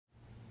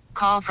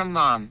call from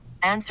mom.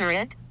 Answer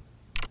it.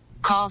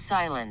 Call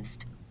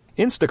silenced.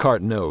 Instacart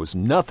knows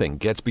nothing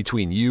gets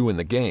between you and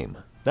the game.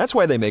 That's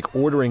why they make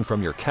ordering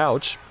from your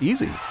couch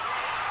easy.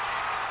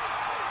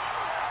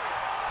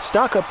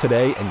 Stock up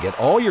today and get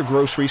all your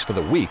groceries for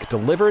the week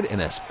delivered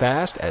in as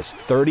fast as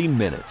 30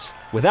 minutes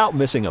without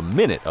missing a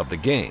minute of the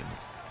game.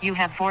 You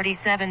have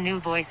 47 new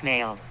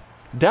voicemails.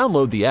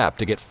 Download the app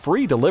to get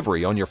free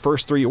delivery on your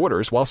first 3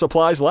 orders while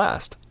supplies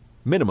last.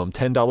 Minimum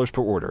 $10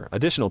 per order.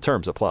 Additional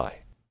terms apply.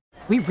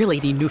 We really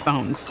need new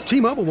phones.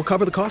 T-Mobile will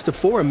cover the cost of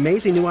 4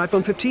 amazing new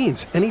iPhone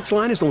 15s, and each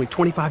line is only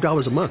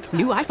 $25 a month.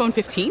 New iPhone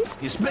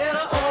 15s? It's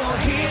better over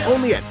here.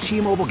 Only at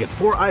T-Mobile, get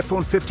 4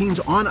 iPhone 15s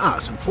on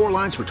us and 4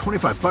 lines for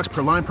 $25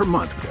 per line per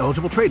month with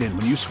eligible trade-in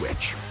when you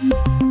switch.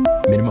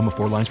 Minimum of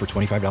 4 lines for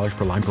 $25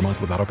 per line per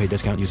month with autopay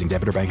discount using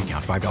debit or bank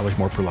account. $5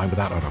 more per line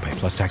without autopay,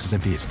 plus taxes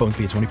and fees. Phone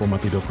fee at 24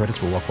 monthly bill credits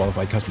for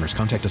well-qualified customers.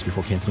 Contact us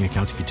before canceling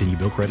account to continue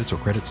bill credits or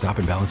credit stop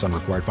and balance on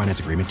required finance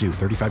agreement due.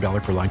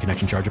 $35 per line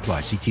connection charge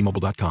applies. See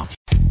T-Mobile.com.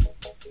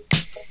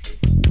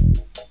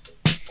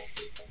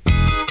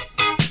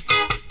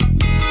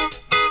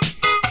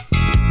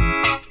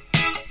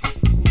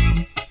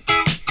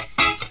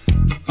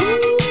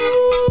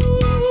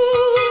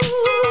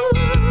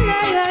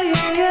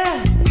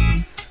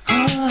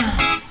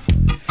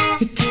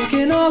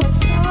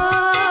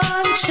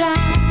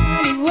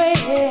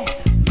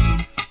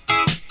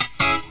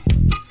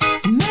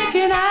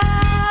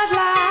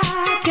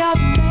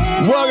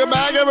 Welcome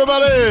back,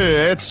 everybody.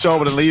 It's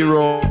Tobin and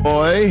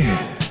Leroy.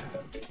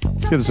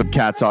 Let's get to some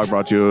cat talk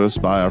brought to us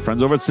by our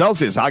friends over at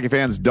Celsius. Hockey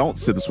fans, don't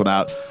sit this one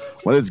out.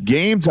 When it's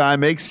game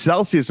time, make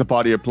Celsius a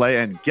part of your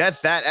play and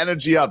get that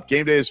energy up.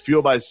 Game day is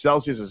fueled by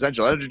Celsius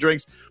Essential Energy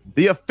Drinks,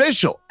 the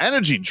official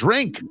energy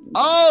drink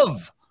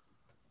of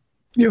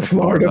your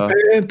Florida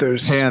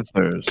Panthers.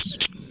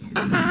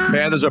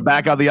 Panthers are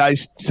back on the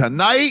ice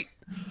tonight.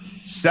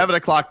 7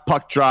 o'clock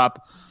puck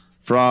drop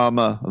from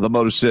the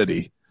Motor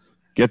City.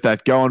 Get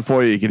that going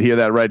for you. You can hear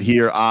that right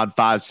here on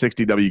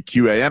 560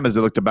 WQAM as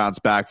they look to bounce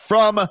back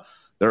from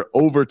their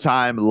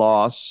overtime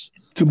loss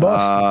to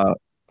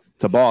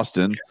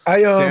Boston.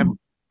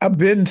 I've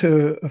been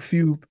to a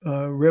few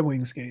Red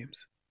Wings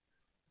games.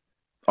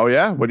 Oh,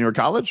 yeah? When you were in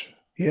college?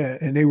 Yeah,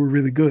 and they were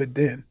really good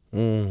then.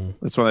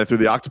 That's when they threw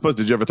the octopus.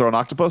 Did you ever throw an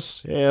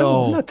octopus?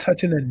 No, I'm not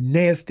touching a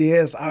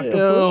nasty-ass octopus.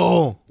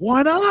 Ew.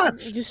 Why not?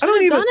 You should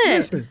have done it.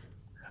 Listen,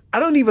 I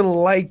don't even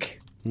like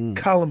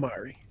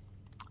calamari.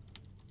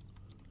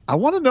 I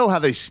want to know how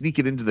they sneak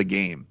it into the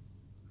game.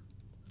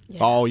 Yeah.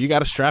 Oh, you got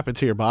to strap it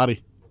to your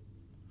body.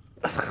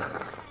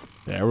 Yeah,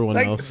 everyone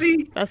knows.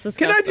 See, that's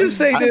disgusting. Can I just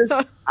say this?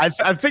 I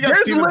think I've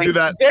seen them do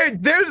that.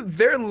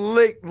 They're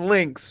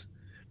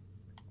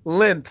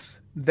lengths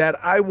that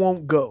I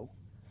won't go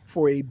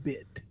for a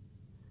bit.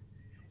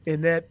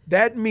 And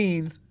that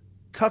means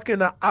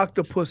tucking an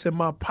octopus in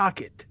my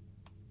pocket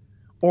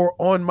or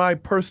on my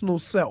personal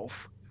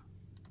self.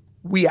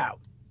 We out.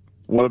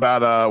 What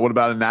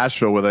about in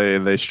Nashville where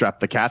they strap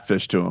the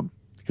catfish to them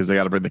because they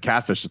got to bring the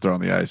catfish to throw on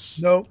the ice?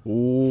 No.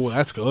 Ooh,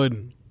 that's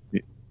good.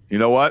 You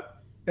know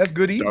what? That's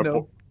good eating,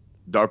 though.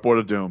 Dartboard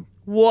of doom.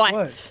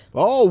 What?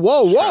 Oh,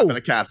 whoa. Strapping a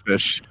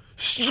catfish.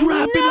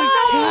 Strapping a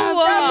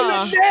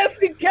catfish. A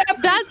nasty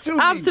catfish. That's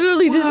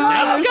absolutely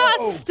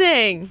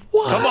disgusting.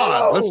 Come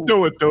on, let's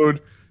do it,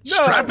 dude.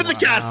 No. Strapping the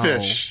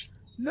catfish.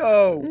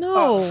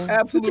 No. It's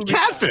Absolutely. a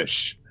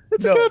catfish.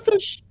 It's a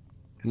catfish.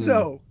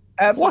 No.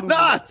 Absolutely. Why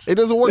not? It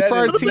doesn't work for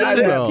our team,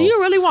 though. Do you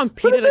really want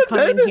Peter to come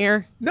in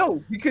here?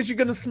 No, because you're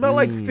going to smell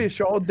like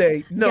fish all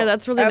day. No. Yeah,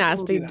 that's really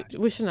nasty.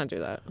 We should not do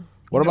that.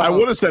 What about? I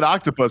would have said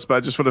octopus, but I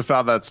just would have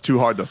found that's too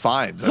hard to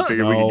find. I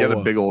figured we could get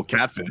a big old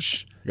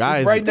catfish.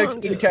 Guys, right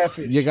next to the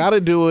catfish. You got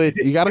to do it.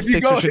 You got to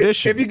stick to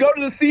tradition. If you go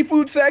to the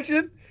seafood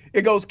section,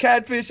 it goes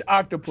catfish,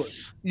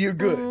 octopus. You're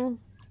good.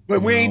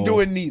 But we ain't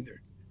doing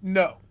neither.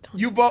 No.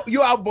 You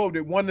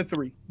outvoted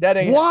 1-3. That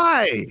ain't.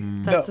 Why?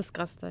 That's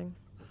disgusting.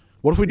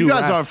 What if we do? You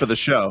guys aren't for the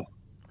show.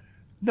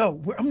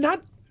 No, I'm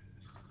not.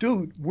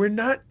 Dude, we're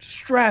not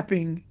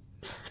strapping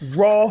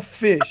raw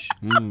fish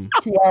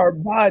to our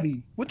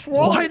body. What's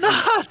wrong? Why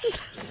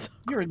not?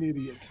 You're an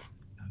idiot.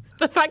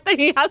 The fact that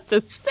he has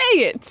to say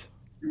it.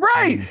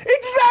 Right,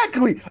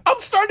 exactly. I'm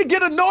starting to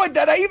get annoyed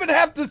that I even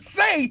have to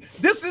say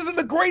this isn't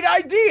a great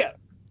idea.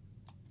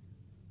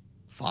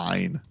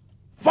 Fine.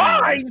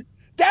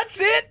 That's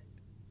it.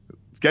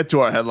 Let's get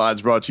to our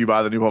headlines brought to you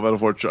by the new Palmetto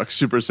Ford Truck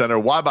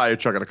Supercenter. Why buy a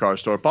truck at a car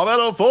store?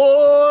 Palmetto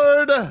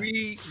Ford.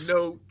 We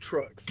know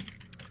trucks.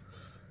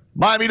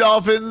 Miami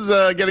Dolphins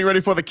getting ready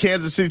for the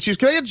Kansas City Chiefs.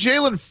 Can I get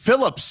Jaelen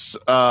Phillips,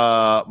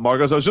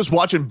 Marcos? I was just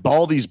watching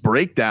Baldy's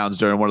breakdowns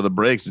during one of the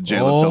breaks. And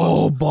Jaelen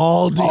Phillips. Oh,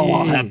 Baldy.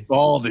 Oh,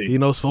 Baldy. He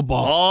knows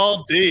football.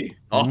 Baldy.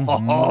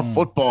 Oh,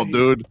 football,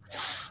 dude.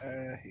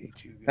 I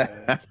hate you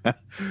guys.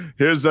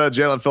 Here's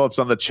Jaelen Phillips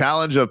on the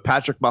challenge of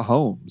Patrick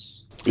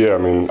Mahomes. Yeah, I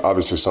mean,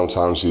 obviously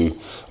sometimes he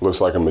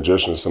looks like a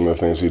magician, some of the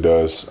things he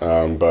does.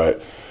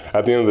 But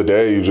at the end of the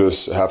day, you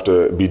just have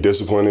to be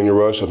disciplined in your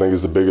rush. I think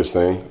is the biggest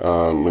thing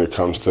when it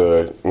comes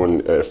to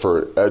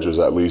for edges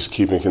at least,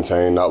 keeping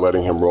contained, not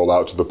letting him roll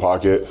out to the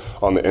pocket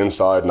on the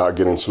inside, not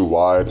getting too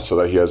wide so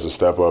that he has to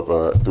step up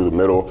through the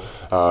middle.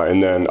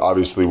 And then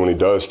obviously when he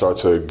does start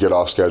to get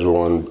off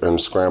schedule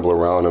and scramble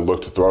around and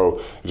look to throw,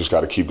 you just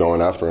got to keep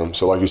going after him.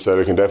 So like you said,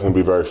 it can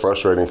definitely be very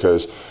frustrating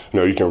because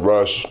you can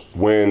rush,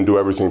 win, do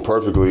everything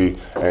perfectly,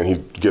 and he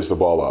gets the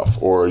ball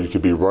off. Or you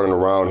could be running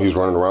around, he's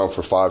running around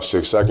for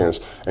 5-6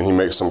 seconds, and he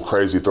makes some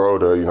crazy throw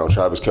to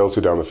Travis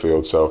Kelce down the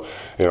field. So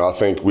I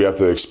think we have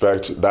to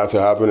expect that to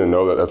happen and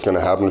know that that's going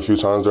to happen a few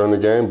times during the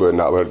game, but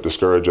not let it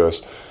discourage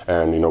us.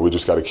 And we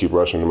just got to keep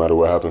rushing no matter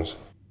what happens.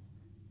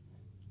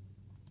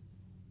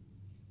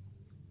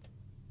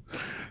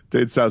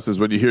 Dade South says,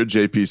 when you hear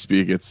JP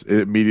speak, it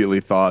immediately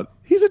thought,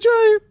 he's a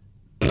giant.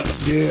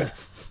 Yeah.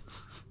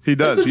 He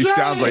does.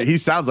 He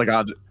sounds like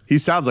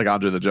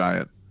Andre the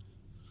Giant.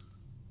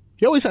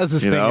 He always has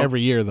this thing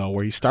every year, though,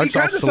 where he starts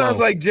off slow. He kind of sounds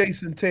like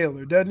Jason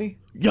Taylor, doesn't he?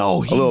 He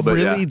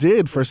really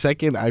did. For a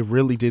second, I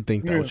really did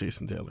think that was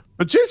Jason Taylor.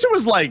 But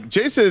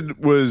Jason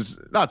was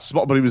not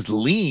small, but he was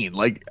lean.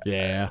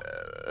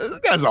 This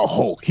guy's a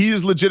Hulk. He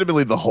is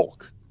legitimately the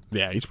Hulk.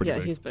 Yeah, he's pretty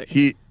big. He's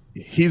big.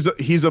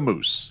 He's a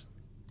moose.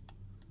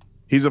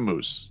 He's a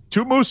moose.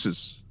 Two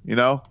mooses,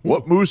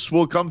 What moose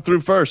will come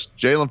through first?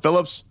 Jaelen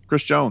Phillips,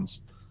 Chris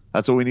Jones.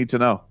 That's what we need to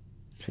know.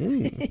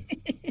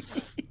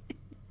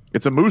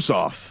 It's a moose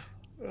off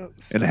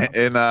in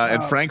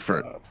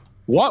Frankfurt.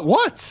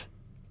 What?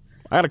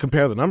 I got to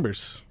compare the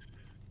numbers.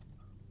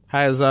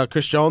 Has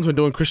Chris Jones been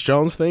doing Chris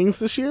Jones things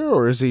this year,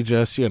 or is he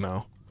just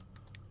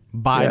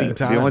biding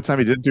time? The only time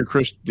he didn't do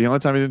Chris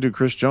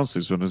Jones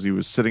things was he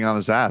was sitting on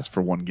his ass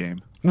for one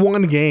game.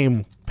 One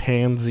game,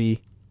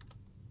 pansy.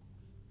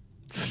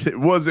 It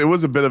was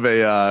a bit of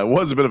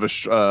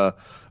a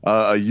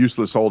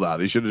useless holdout.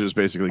 He should have just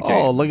basically came.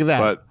 Oh, look at that!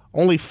 But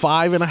only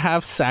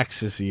 5.5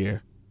 sacks this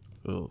year.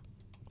 Oh,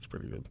 that's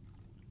pretty good.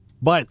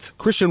 But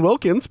Christian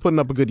Wilkins putting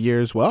up a good year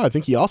as well. I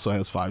think he also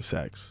has 5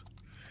 sacks.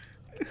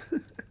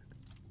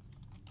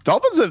 The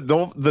Dolphins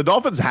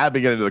have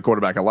been getting to the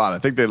quarterback a lot. I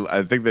think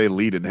they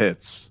lead in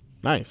hits.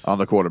 Nice on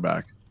the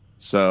quarterback.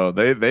 So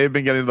they've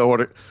been getting to the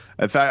quarter.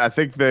 In fact, I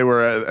think they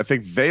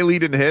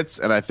lead in hits,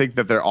 and I think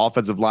that their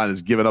offensive line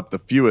has given up the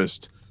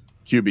fewest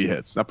QB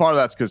hits. Now, part of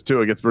that's because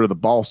Tua gets rid of the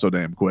ball so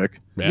damn quick.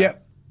 Yeah.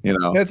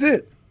 That's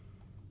it.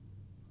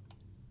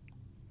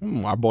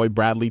 Our boy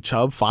Bradley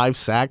Chubb, 5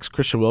 sacks.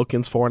 Christian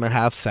Wilkins,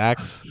 4.5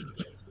 sacks.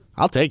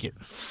 I'll take it.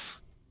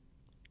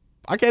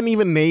 I can't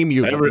even name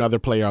you another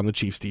player on the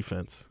Chiefs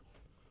defense.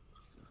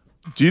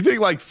 Do you think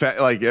like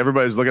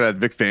everybody's looking at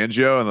Vic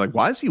Fangio and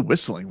why is he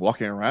whistling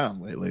walking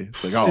around lately?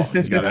 It's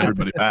he's got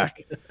everybody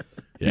back.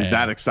 Yeah. He's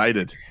that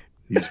excited.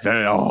 He's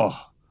very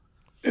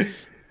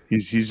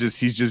he's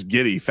just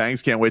giddy.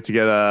 Fangs can't wait to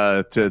get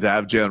to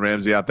have Jalen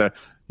Ramsey out there.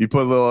 You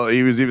put a little.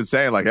 He was even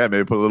saying hey,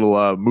 maybe put a little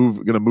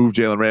gonna move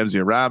Jalen Ramsey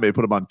around. Maybe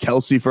put him on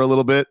Kelce for a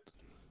little bit.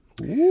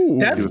 Ooh.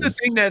 That's the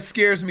thing that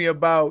scares me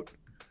about.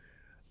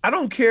 I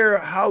don't care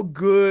how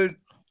good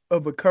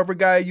of a cover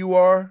guy you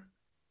are.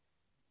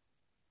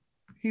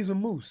 He's a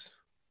moose.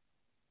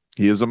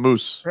 He is a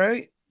moose.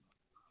 Right?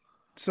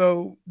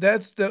 So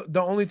that's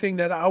the only thing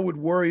that I would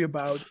worry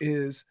about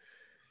is,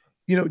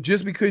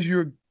 just because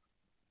you're,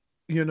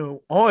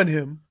 on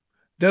him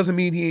doesn't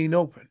mean he ain't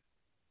open.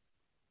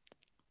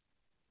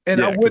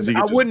 And I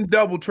wouldn't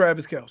double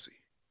Travis Kelce.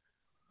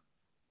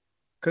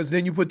 Because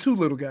then you put 2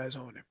 little guys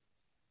on him.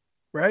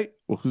 Right?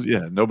 Well,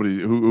 nobody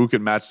who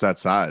can match that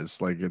size.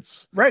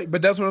 It's right,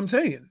 but that's what I'm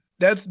saying.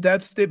 That's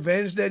the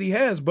advantage that he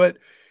has. But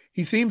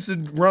he seems to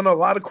run a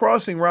lot of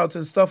crossing routes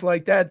and stuff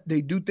like that.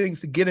 They do things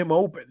to get him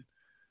open.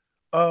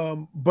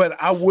 But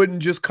I wouldn't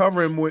just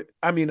cover him with.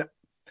 I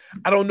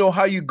don't know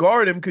how you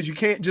guard him because you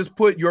can't just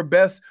put your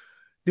best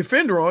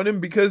defender on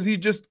him because he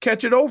just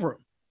catch it over him.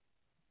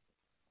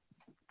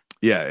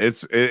 Yeah,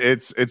 it's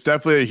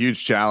definitely a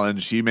huge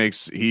challenge.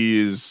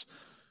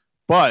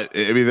 But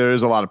there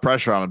is a lot of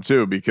pressure on him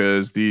too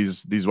because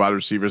these wide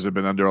receivers have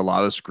been under a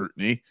lot of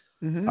scrutiny.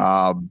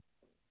 Mm-hmm.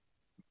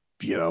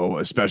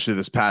 Especially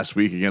this past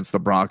week against the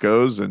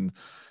Broncos, and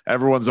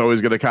everyone's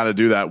always going to kind of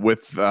do that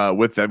with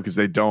them because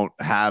they don't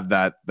have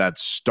that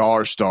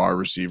star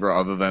receiver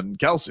other than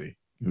Kelce,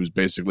 who's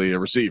basically a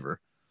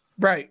receiver,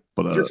 right?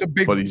 But just a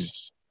big. But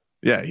he's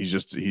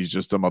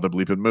just a mother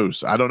bleeping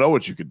moose. I don't know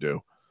what you could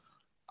do.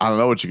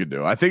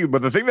 I think,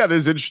 but the thing that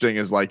is interesting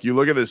is you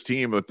look at this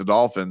team with the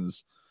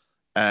Dolphins,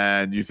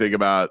 and you think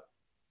about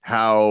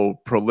how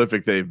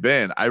prolific they've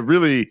been.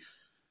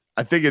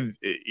 I think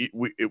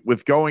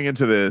with going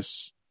into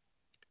this,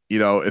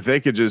 if they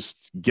could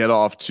just get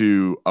off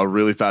to a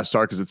really fast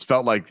start, because it's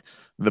felt like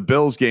the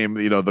Bills game,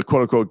 the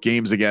quote unquote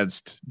games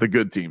against the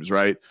good teams,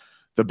 right?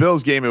 The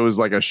Bills game, it was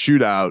like a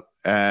shootout,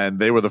 and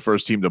they were the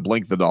first team to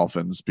blink the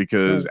Dolphins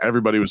because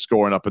everybody was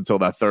scoring up until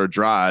that third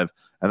drive,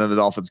 and then the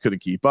Dolphins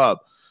couldn't keep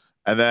up.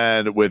 And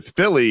then with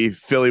Philly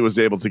was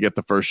able to get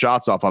the first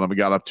shots off on them and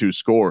got up 2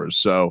 scores.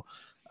 So,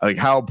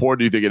 how important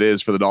do you think it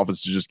is for the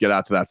Dolphins to just get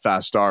out to that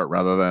fast start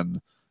rather than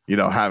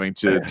having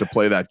to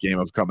play that game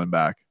of coming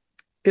back.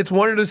 It's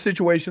one of the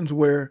situations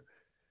where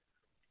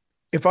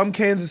if I'm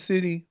Kansas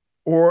City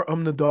or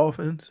I'm the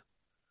Dolphins,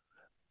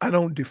 I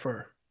don't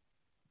defer.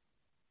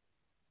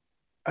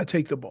 I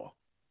take the ball.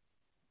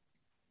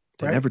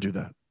 They never do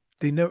that.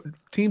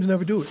 Teams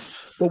never do it.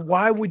 But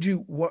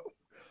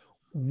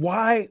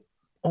why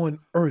on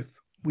earth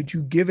would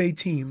you give a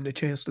team the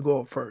chance to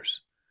go up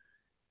first?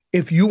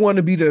 If you want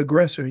to be the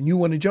aggressor and you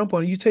want to jump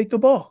on it, you take the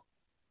ball.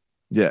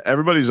 Yeah,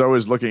 everybody's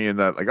always looking in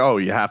that, like, oh,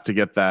 you have to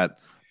get that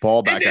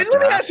ball back. And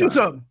let me ask you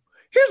something.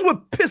 Here's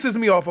what pisses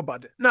me off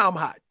about it. Now I'm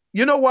hot.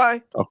 You know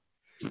why? Oh.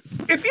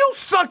 If you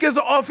suck as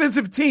an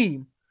offensive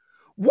team,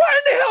 why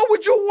in the hell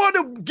would you want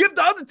to give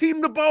the other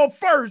team the ball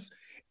first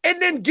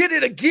and then get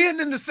it again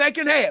in the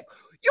second half?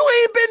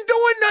 You ain't been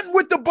doing nothing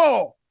with the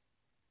ball.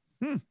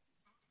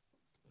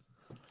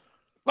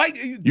 Like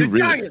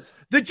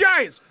the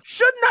Giants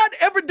should not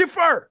ever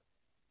defer.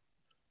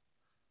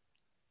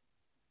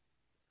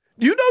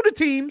 You know the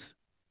teams.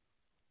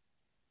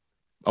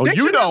 Oh,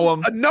 you know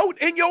them. A note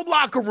in your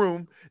locker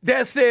room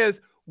that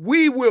says,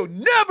 we will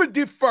never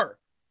defer.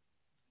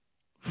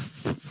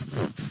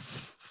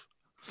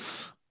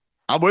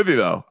 I'm with you,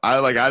 though. I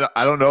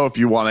don't know if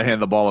you want to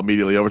hand the ball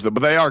immediately over to them,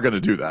 but they are going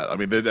to do that. I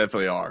mean, they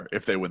definitely are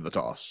if they win the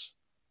toss.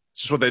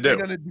 It's just what they do.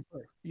 They're going to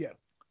defer. Yeah.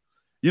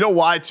 You know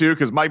why, too?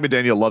 Because Mike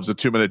McDaniel loves a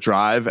 2-minute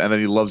drive, and then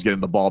he loves getting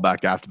the ball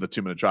back after the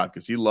 2-minute drive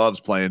because he loves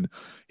playing.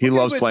 He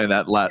loves playing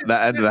that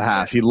end of the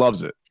half. He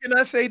loves it. Can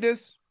I say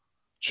this?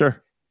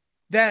 Sure.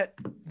 That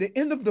the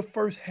end of the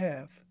first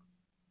half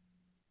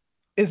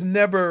is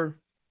never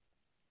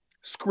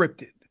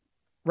scripted,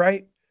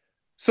 right?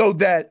 So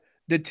that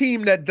the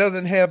team that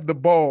doesn't have the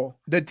ball,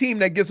 the team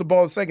that gets the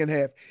ball in the second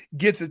half,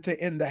 gets it to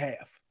end the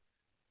half.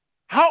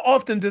 How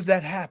often does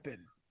that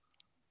happen?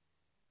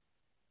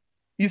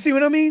 You see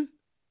what I mean?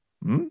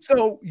 Mm-hmm.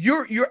 So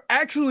you're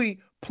actually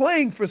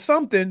playing for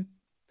something.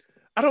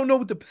 I don't know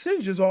what the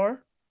percentages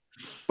are,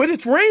 but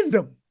it's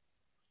random.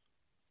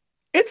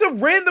 It's a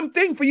random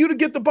thing for you to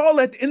get the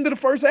ball at the end of the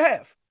first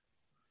half.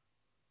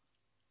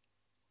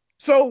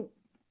 So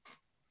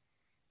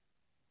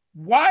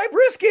why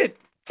risk it?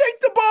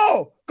 Take the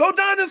ball. Go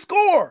down and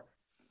score.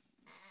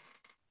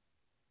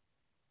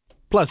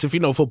 Plus, if you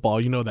know football,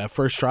 you know that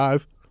first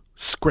drive,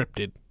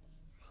 scripted.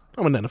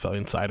 I'm an NFL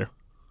insider.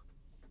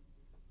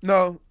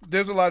 No,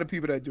 there's a lot of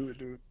people that do it,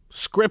 dude.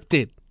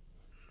 Scripted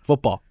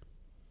football.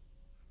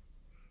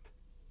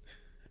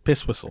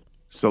 Piss whistle.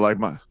 So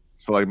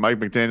Mike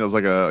McDaniel's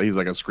he's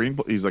like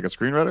a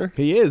screenwriter.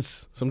 He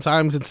is.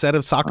 Sometimes instead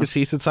of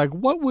Socrates, it's like,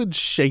 what would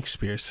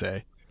Shakespeare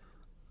say?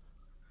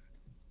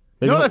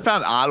 You know what I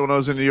found odd when I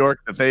was in New York?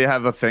 That they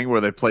have a thing where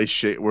they play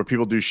where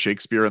people do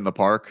Shakespeare in the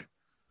park.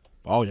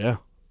 Oh yeah.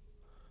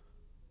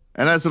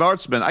 And as an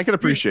artsman, I can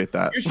appreciate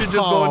that. You should just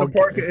go in the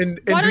park and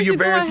do your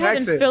various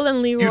accents. And fill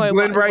in Leroy you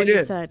blend right what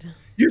in. Said.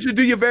 You should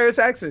do your various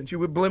accents. You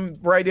would blend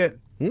right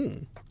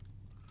in.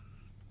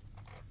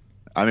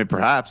 I mean,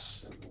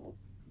 perhaps.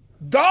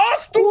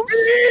 Das to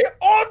be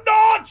or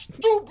not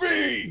to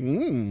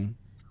be?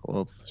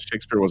 Well,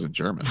 Shakespeare wasn't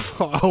German.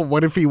 Oh,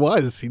 what if he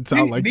was? He'd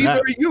sound like neither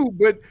that. Are you,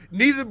 but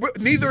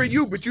neither are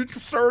you. But you,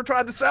 sir,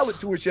 tried to sell it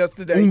to us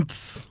yesterday.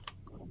 Oops.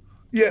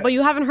 Yeah. But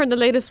you haven't heard the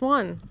latest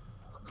one.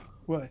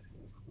 What?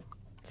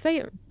 Say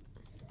it.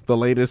 The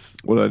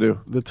latest. What did I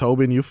do? The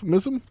Tobin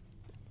euphemism?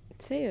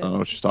 Say it. I don't know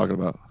what she's talking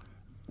about.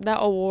 That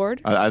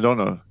award? I don't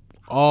know.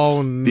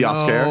 Oh, no. The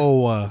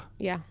Oscar?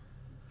 Yeah.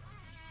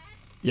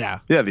 Yeah.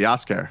 Yeah, the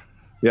Oscar.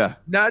 Yeah.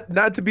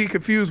 Not to be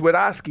confused with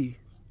Oski,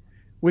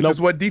 which is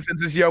what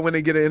defenses yell when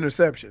they get an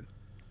interception.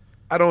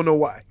 I don't know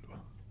why.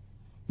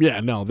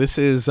 Yeah, no, this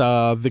is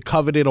the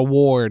coveted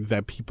award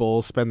that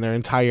people spend their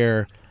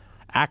entire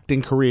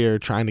acting career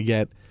trying to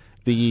get,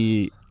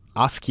 the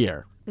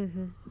Oscar.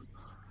 Mm-hmm.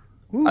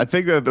 I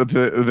think that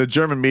the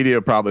German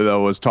media probably,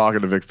 though, was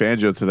talking to Vic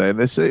Fangio today, and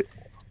they say,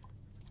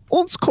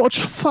 "Uns Coach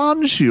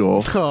Fangio."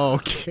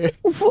 Okay.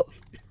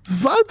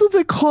 Why do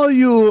they call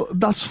you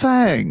Das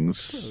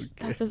Fangs?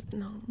 That does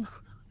no.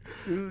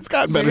 It's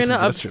gotten better. You're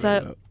gonna since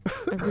yesterday,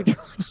 upset every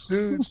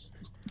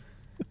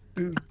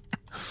dude.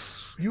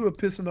 You are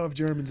pissing off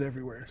Germans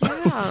everywhere.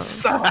 Yeah.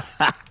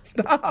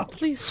 Stop.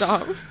 Please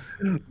stop.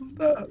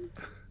 Stop.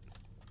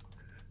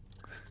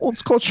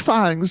 Uns Coach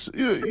Fangs.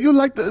 You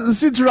like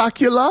the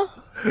Dracula?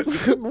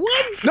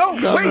 What?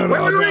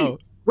 No,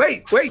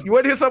 wait. You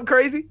want to hear something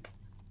crazy?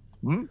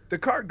 Hmm? The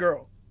cart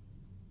girl,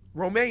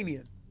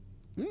 Romanian.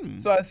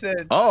 So I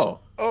said, oh,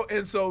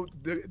 and so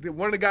the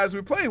one of the guys we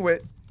were playing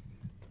with,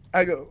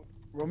 I go,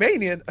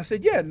 Romanian. I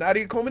said, yeah,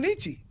 Nadia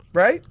Comaneci,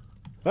 right?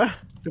 The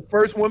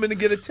first woman to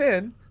get a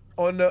 10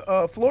 on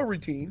the floor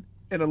routine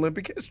in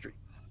Olympic history.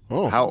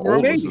 Oh, how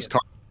old was this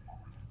car?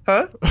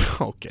 Huh?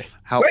 Okay.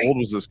 How old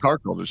was this car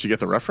girl? Did she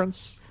get the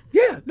reference?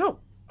 Yeah, no.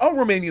 All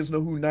Romanians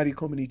know who Nadia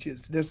Comaneci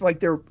is. That's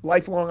like their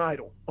lifelong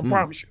idol. I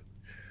promise you.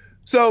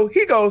 So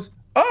he goes,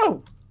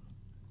 oh,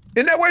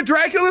 isn't that where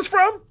Dracula's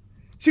from?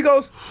 She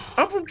goes,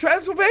 I'm from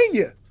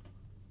Transylvania.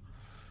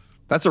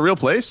 That's a real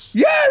place?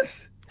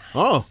 Yes.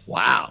 Oh,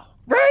 wow.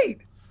 Right.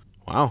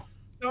 Wow.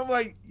 So I'm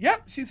like,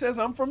 yep. She says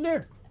I'm from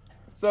there.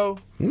 So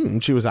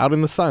She was out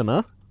in the sun,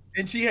 huh?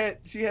 and she had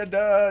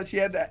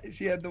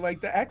the like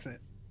the accent.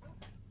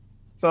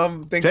 So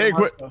I'm thinking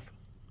about stuff.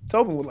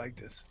 Tobin would like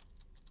this.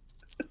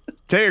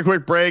 Take a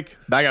quick break.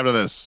 Back after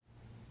this.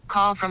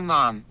 Call from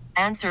mom.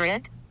 Answer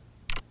it.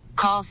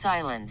 Call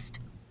silenced.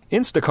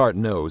 Instacart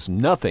knows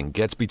nothing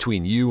gets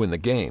between you and the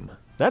game.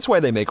 That's why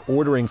they make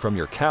ordering from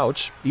your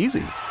couch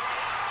easy.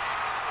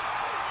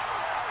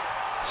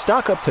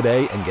 Stock up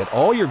today and get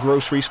all your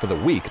groceries for the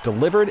week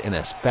delivered in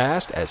as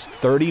fast as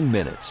 30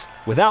 minutes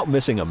without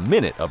missing a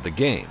minute of the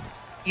game.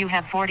 You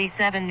have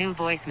 47 new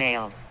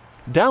voicemails.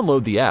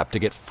 Download the app to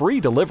get free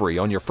delivery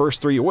on your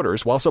first 3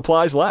 orders while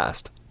supplies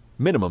last.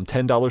 Minimum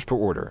 $10 per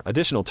order.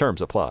 Additional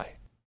terms apply.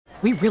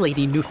 We really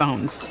need new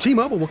phones.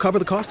 T-Mobile will cover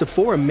the cost of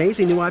 4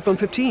 amazing new iPhone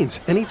 15s,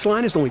 and each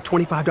line is only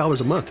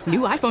 $25 a month.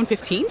 New iPhone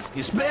 15s?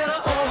 It's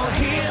better over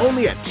here.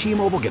 Only at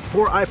T-Mobile, get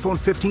 4 iPhone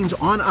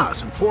 15s on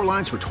us and 4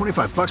 lines for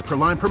 $25 per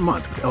line per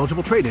month with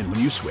eligible trade-in when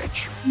you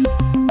switch.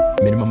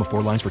 Minimum of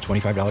 4 lines for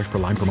 $25 per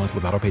line per month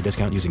with autopay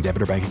discount using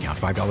debit or bank account.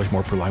 $5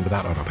 more per line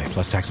without autopay,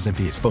 plus taxes and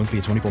fees. Phone fee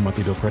at 24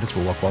 monthly bill credits for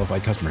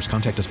well-qualified customers.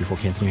 Contact us before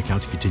canceling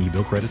account to continue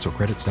bill credits or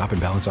credit stop and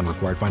balance on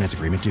required finance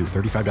agreement due.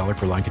 $35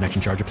 per line connection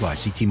charge applies.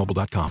 See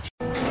T-Mobile.com.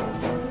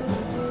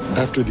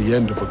 After the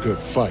end of a good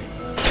fight,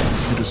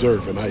 you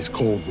deserve an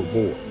ice-cold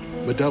reward.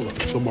 Modelo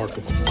is the mark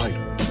of a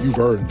fighter. You've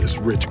earned this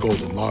rich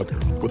golden lager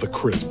with a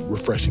crisp,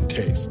 refreshing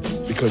taste.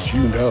 Because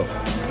you know,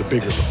 the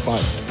bigger the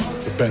fight,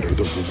 the better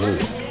the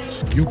reward.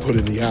 You put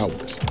in the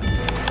hours,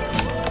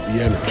 the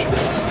energy,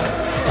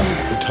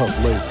 the tough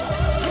labor.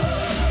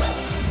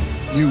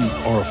 You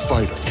are a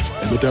fighter,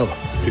 and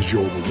Modelo is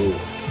your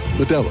reward.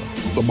 Modelo,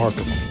 the mark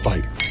of a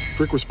fighter.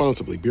 Drink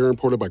responsibly. Beer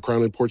imported by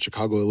Crown Imports,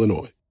 Chicago,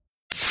 Illinois.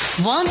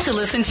 Want to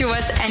listen to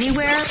us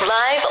anywhere,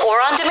 live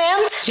or on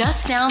demand?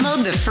 Just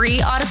download the free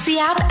Odyssey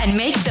app and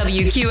make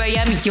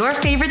WQAM your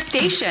favorite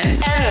station.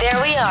 And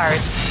there we are,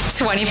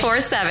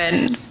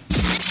 24/7.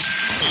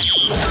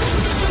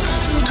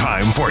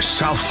 Time for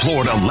South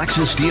Florida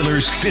Lexus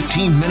dealers'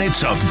 15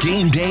 minutes of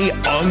game day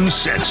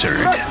uncensored.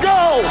 Let's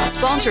go!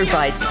 Sponsored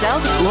by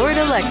South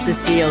Florida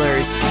Lexus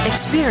dealers.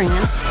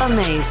 Experienced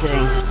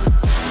amazing.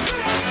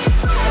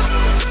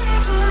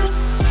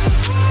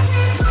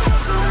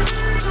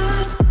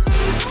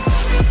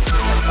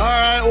 All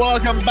right,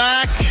 welcome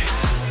back.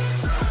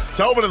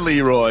 Tobin and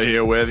Leroy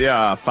here with you,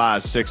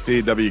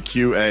 560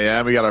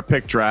 WQAM. We got our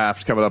pick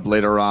draft coming up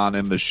later on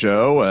in the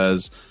show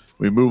as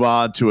we move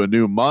on to a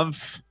new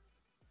month.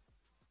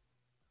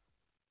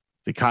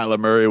 The Kyler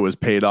Murray was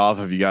paid off.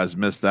 If you guys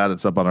missed that,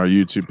 it's up on our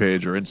YouTube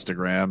page or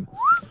Instagram.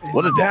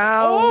 What a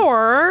down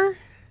or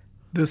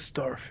the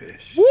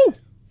starfish. Woo!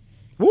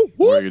 Woo!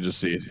 Woo! Or you can just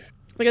see it.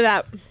 Look at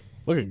that.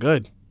 Looking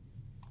good.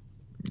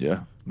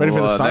 Yeah. Ready for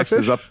the starfish?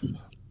 Next is up.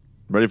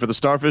 Ready for the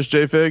starfish,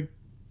 J-Fig?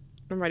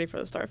 I'm ready for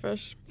the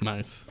starfish.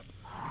 Nice.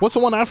 What's the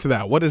one after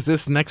that? What is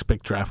this next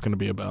pick draft going to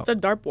be about? It's a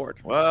dartboard.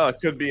 Well,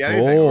 it could be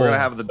anything. We're going to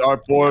have the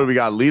dartboard. We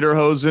got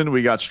Lederhosen.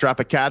 We got Strap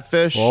a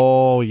Catfish.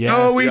 Oh, yeah.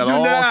 No, we do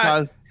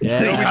not. We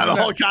got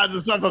all kinds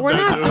of stuff up We're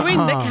there. not doing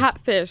the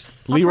catfish.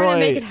 Stop trying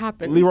to make it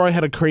happen. Leroy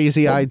had a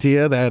crazy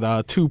idea that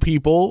if two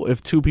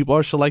people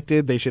are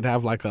selected, they should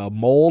have like a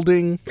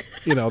molding.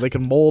 They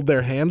can mold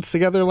their hands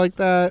together like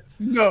that.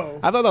 No.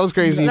 I thought that was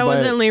crazy. That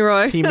wasn't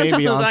Leroy. He may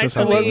be onto That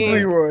something. wasn't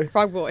Leroy.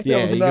 Frog Boy.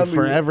 Yeah, was you not can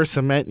forever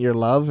cement your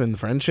love and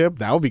friendship.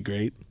 That would be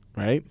great,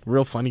 right?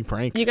 Real funny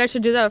prank. You guys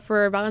should do that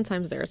for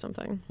Valentine's Day or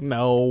something.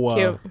 No.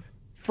 Cute.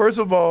 First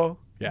of all,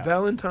 Yeah.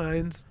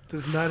 Valentine's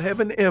does not have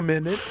an M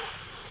in it.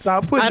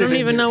 Stop putting I don't it in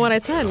even there. know what I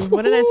said.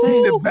 What did I say?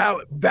 You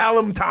said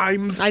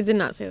Valentine's. I did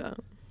not say that.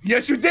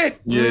 Yes, you did.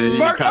 Yeah, you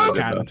Marcos.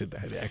 Kinda did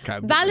that. Yeah, kinda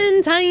did that.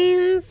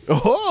 Valentine's.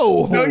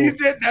 Oh. No, you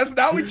did. That's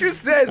not what you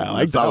said. I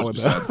like that one.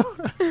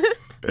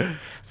 though.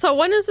 So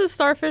when is this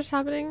starfish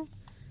happening?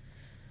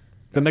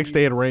 The next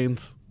day it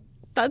rains.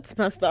 That's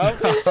messed up.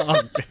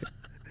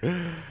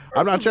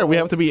 I'm not sure. We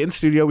have to be in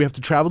studio. We have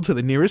to travel to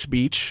the nearest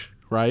beach,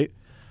 right?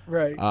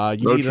 Right.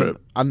 You Road need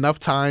trip. enough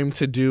time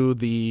to do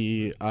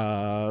the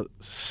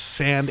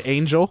Sand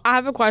Angel. I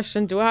have a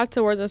question. Do I have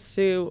to wear the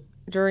suit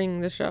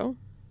during the show?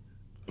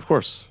 Of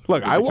course.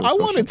 Look, I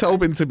wanted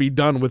Tobin to be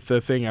done with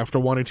the thing after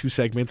 1 or 2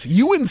 segments.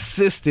 You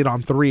insisted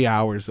on 3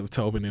 hours of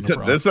Tobin in a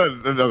row. This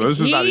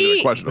is not even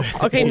a question.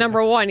 Okay,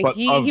 number one, But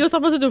he was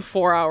supposed to do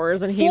 4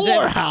 hours, and he 4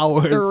 did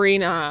hours?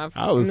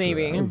 3.5,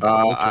 maybe.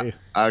 Okay.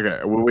 Okay.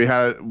 Well, we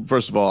had.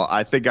 First of all,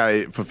 I think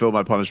I fulfilled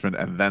my punishment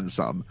and then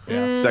some.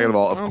 Yeah. Second of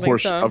all, I don't think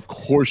so. of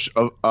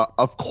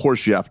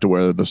course, you have to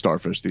wear the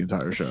starfish the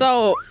entire show.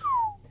 So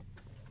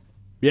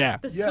Yeah.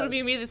 this is going to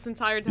be me this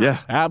entire time. yeah,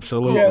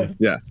 Absolutely.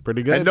 yeah,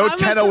 Pretty good. and no I'm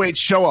gonna 10:08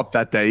 show up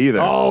that day either.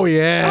 Oh,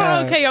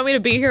 yeah. Oh, okay, you want me to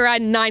be here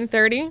at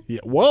 9:30? Yeah.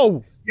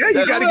 Whoa. Yeah,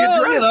 you got to get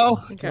dressed. You know.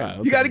 Okay.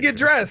 Right, You got to get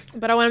dressed.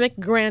 But I want to make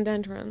a grand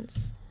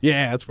entrance.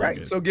 Yeah, that's pretty Right.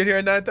 good. So get here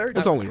at 9:30.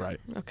 That's only right.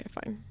 Okay,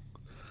 fine.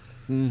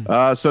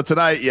 So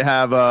tonight you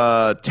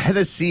have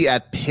Tennessee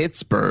at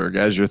Pittsburgh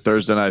as your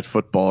Thursday night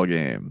football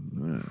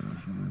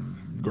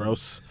game.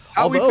 Gross.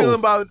 How we feeling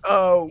about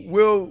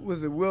Will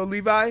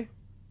Levi?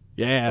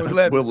 Yeah.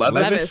 Will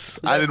Levis?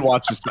 I didn't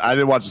watch this. I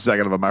didn't watch a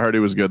second of him. I heard he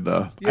was good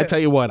though. I tell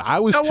you what, I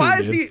was. Now,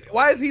 why tuned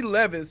is he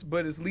Levis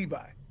but it's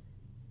Levi?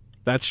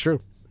 That's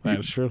true. That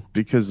is true.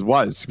 Because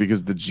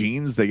the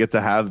genes, they get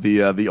to have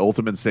the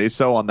ultimate say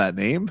so on that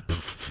name.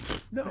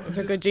 No, those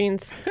are good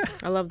genes.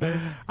 I love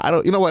those.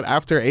 You know what?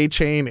 After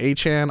Achan,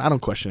 I don't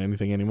question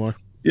anything anymore.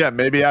 Yeah,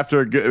 maybe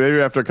after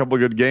a couple of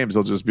good games,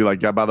 they'll just be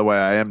like, yeah, by the way,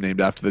 I am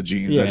named after the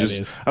genes. Yeah,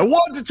 I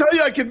wanted to tell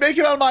you I can make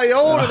it on my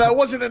own, and I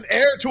wasn't an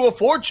heir to a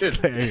fortune.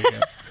 There you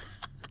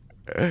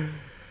go.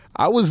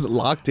 I was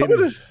locked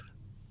in,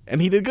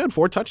 and he did good.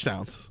 4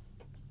 touchdowns.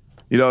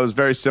 You know, it was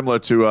very similar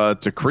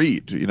to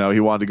Creed. You know, he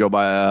wanted to go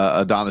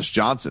by Adonis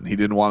Johnson. He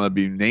didn't want to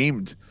be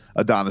named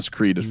Adonis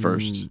Creed at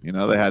first. You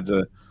know,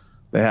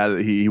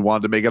 he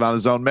wanted to make it on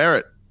his own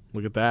merit.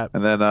 Look at that.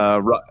 And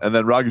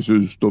then Rocky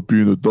says, "Stop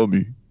being a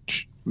dummy.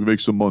 We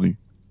make some money."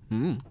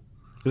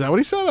 Is that what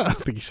he said? I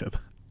don't think he said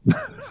that.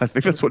 I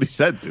think that's what he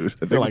said, dude.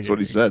 I think that's what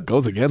he said.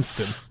 Goes against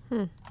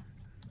him.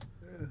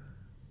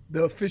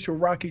 The official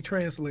Rocky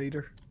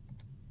translator.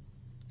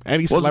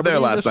 And he wasn't there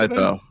last night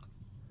though.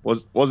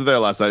 Wasn't there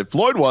last night?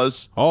 Floyd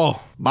was.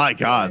 Oh my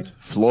God,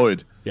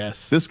 Floyd.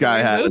 Yes. This guy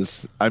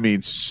has,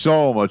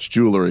 so much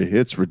jewelry.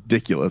 It's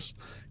ridiculous.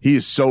 He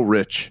is so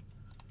rich.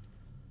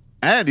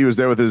 And he was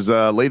there with his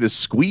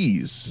latest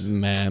squeeze.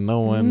 Man,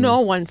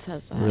 no one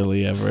says that.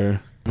 Really ever.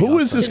 Who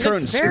is his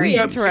current very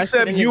squeeze?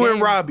 interested in the you and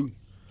game. Robbie.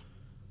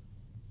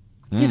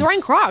 He's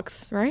wearing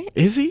Crocs, right?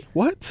 Is he?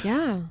 What?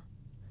 Yeah.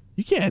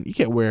 You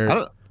can't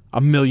wear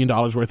 $1 million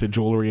worth of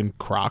jewelry in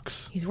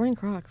Crocs. He's wearing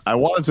Crocs. I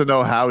wanted to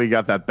know how he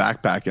got that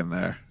backpack in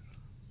there.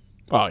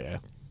 Oh yeah.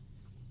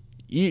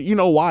 You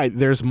know why?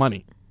 There's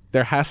money.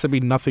 There has to be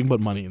nothing but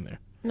money in there.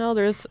 No,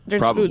 there's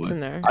Probably. boots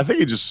in there. I thought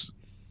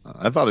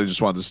he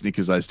just wanted to sneak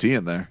his iced tea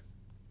in there.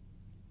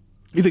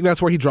 You think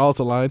that's where he draws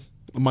the line?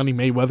 Money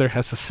Mayweather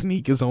has to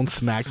sneak his own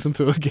snacks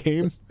into a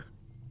game.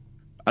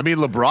 I mean,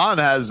 LeBron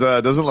has.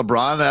 Doesn't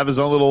LeBron have his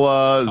own little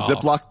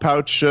Ziploc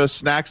pouch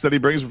snacks that he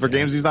brings for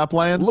games he's not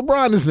playing?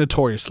 LeBron is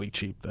notoriously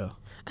cheap, though.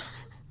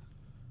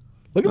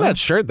 Look at that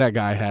shirt that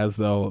guy has,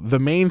 though. The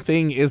main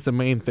thing is the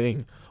main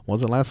thing.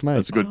 Was it last night?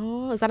 That's good.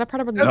 Oh, is that a part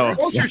of the That's a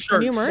culture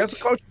shirt. new merch? That's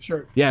a culture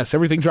shirt. Yes,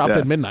 everything dropped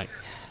at midnight.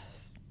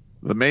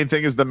 The main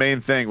thing is the main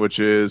thing, which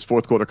is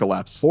fourth quarter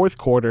collapse. Fourth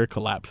quarter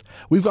collapse.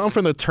 We've gone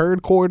from the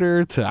third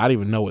quarter to I don't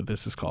even know what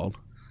this is called.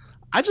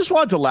 I just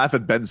wanted to laugh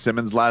at Ben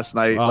Simmons last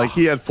night. Like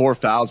he had 4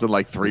 fouls in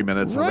like 3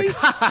 minutes. Right? I was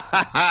like, ha,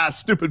 ha, ha,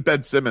 stupid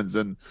Ben Simmons.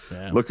 And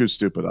look who's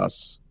stupid,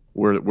 us.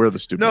 We're the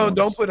stupid ones.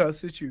 Don't put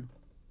us. It's you.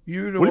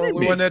 You're the What do you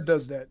only mean? one that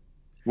does that.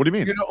 What do you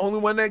mean? You're the only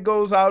one that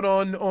goes out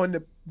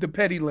on the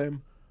petty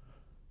limb.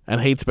 And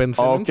hates Ben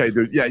Simmons? Okay,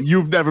 dude. Yeah,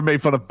 you've never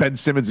made fun of Ben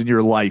Simmons in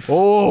your life.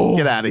 Oh.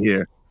 Get out of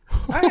here.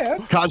 I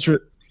have.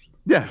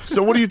 Yeah,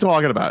 so what are you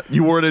talking about?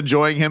 You weren't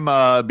enjoying him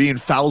being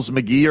Fouls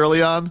McGee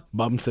early on?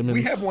 Bum Simmons.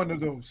 We have one of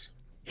those.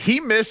 He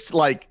missed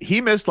like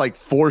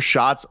 4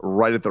 shots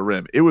right at the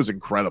rim. It was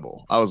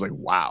incredible. I was like,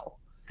 wow.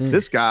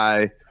 This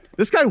guy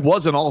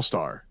was an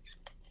all-star.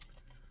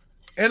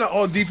 And an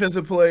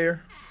all-defensive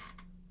player.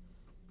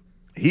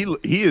 He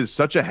is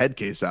such a head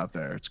case out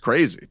there. It's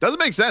crazy. It doesn't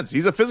make sense.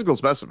 He's a physical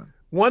specimen.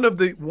 One of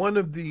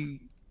the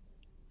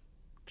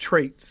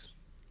traits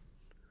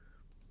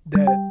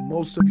that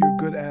most of your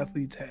good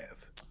athletes have.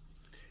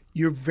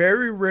 You're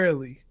very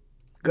rarely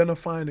gonna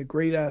find a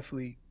great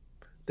athlete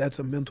that's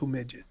a mental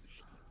midget.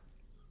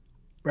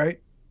 Right?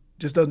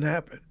 Just doesn't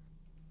happen.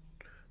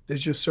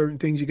 There's just certain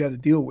things you got to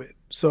deal with.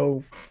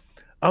 So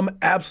I'm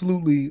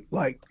absolutely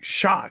like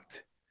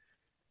shocked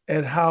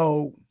at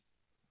how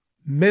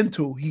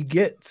mental he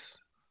gets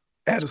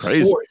at a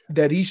sport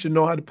that he should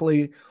know how to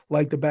play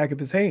like the back of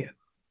his hand.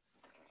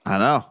 I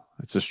know.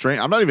 It's a strange.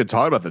 I'm not even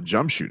talking about the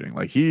jump shooting.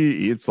 Like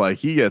it's like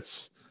he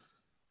gets,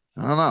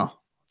 I don't know.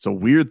 It's a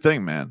weird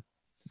thing, man.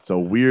 It's a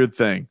weird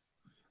thing.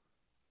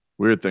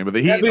 But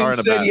the Heat aren't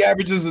a bad. He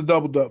averages a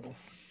double-double.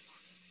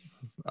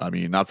 I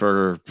mean, not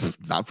for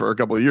a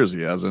couple of years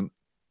he hasn't.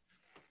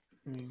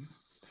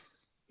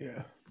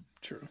 Yeah,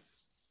 true.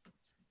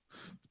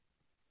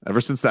 Ever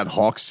since that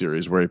Hawks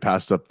series where he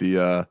passed up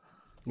the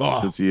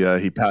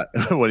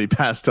when he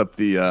passed up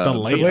the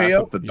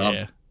layup, the dump.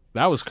 Yeah,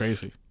 that was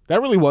crazy.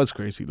 That really was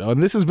crazy though,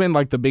 and this has been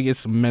like the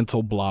biggest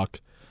mental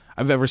block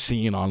I've ever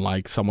seen on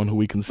like someone who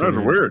we consider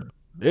That's weird.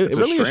 It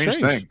really a is strange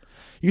thing.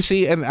 You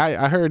see, and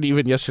I heard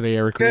even yesterday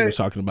Eric Reed was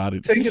talking about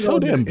it. He's so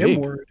damn big.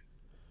 M-word.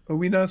 Are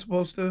we not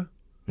supposed to?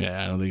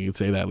 Yeah, I don't think you could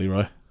say that,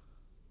 Leroy.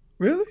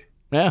 Really?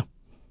 Yeah.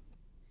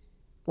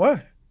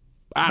 Why?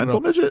 I don't know.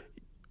 Midget?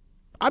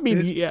 I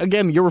mean,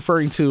 again, you're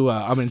referring to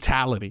a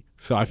mentality,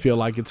 so I feel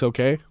like it's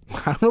okay.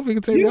 I don't know if you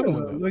can say the other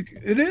one. Though. Like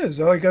it is.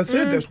 Like I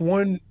said, that's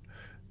one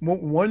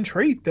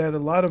trait that a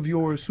lot of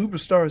your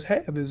superstars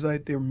have is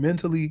like they're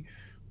mentally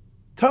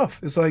tough.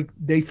 It's like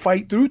they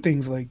fight through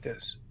things like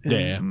this.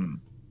 And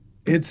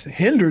it's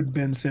hindered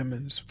Ben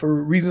Simmons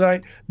for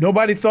reasons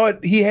nobody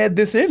thought he had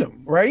this in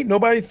him, right?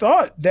 Nobody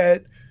thought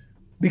that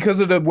because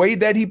of the way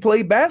that he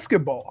played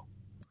basketball.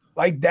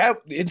 Like that,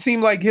 it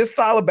seemed like his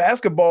style of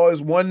basketball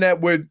is one that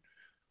would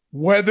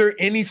weather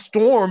any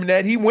storm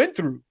that he went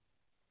through.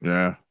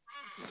 Yeah.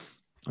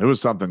 It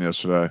was something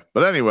yesterday.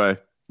 But anyway,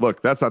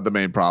 look, that's not the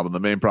main problem. The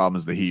main problem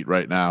is the Heat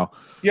right now.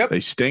 Yep. They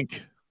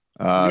stink.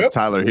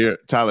 Tyler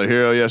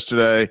Herro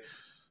yesterday.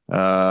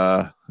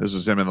 This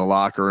was him in the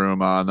locker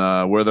room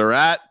on where they're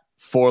at.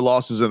 4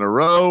 losses in a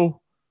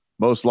row.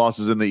 Most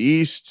losses in the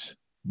East.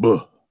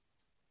 Buh.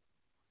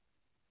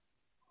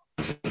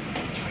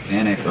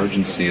 Panic,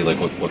 urgency, like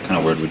what kind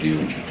of word would you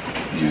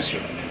use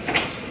here?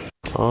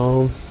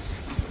 I'm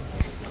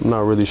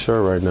not really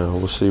sure right now.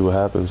 We'll see what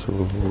happens.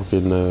 We're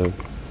getting the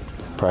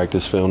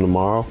practice film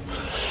tomorrow,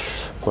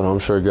 but I'm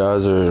sure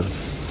guys are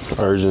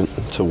urgent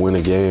to win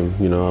a game.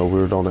 You know,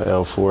 we're on the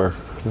L4,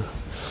 and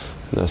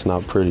that's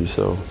not pretty.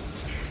 So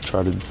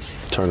try to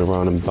turn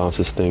around and bounce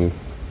this thing,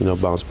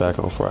 bounce back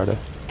on Friday.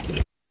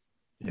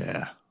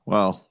 Yeah.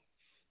 Well,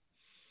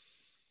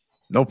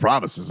 no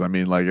promises. I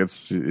mean, like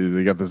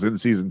they got this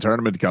in-season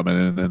tournament coming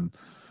in, and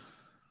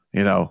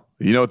you know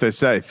what they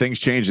say: things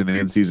change in the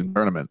in-season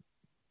tournament.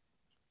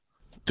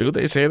 Do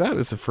they say that?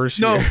 It's the first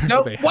year.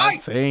 No. They Why?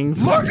 have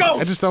sayings. Marcos!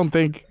 I just don't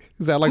think.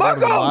 Is that like one of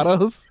the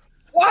mottos?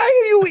 Why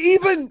are you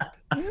even?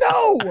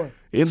 No.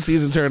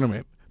 In-season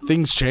tournament.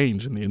 Things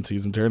change in the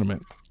in-season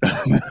tournament.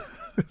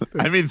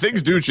 I mean,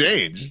 things do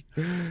change.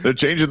 They're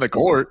changing the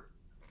court.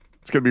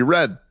 It's going to be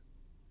red.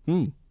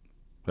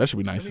 That should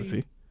be nice to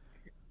see.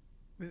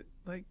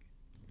 Like,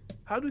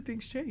 how do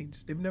things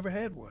change? They've never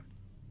had one.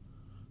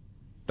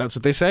 That's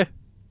what they say.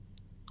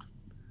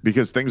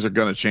 Because things are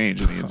going to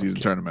change in the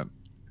in-season tournament.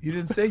 You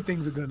didn't say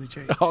things are going to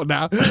change. Oh,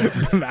 now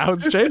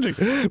it's changing.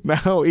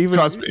 Now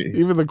Trust me.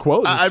 Even the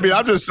quote. I mean,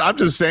 I'm just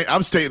saying.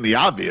 I'm stating the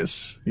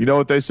obvious. You know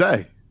what they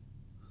say.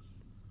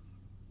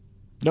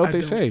 Know what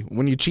they say?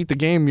 When you cheat the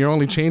game, you're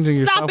only changing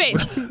yourself.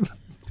 Stop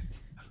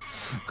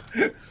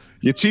it.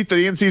 You cheat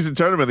the in-season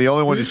tournament. The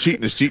only one you're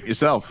cheating is cheating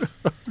yourself.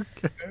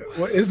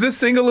 Well, is this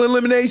single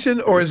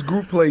elimination or is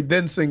group play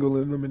then single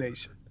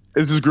elimination?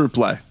 This is group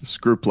play. This is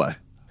group play.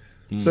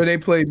 So they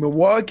played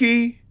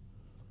Milwaukee.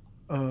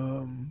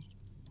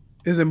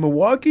 Is it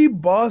Milwaukee,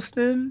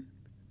 Boston,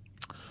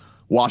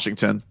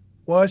 Washington,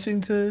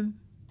 and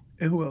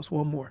who else?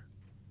 One more.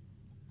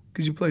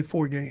 Because you played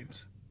 4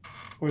 games.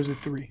 Or is it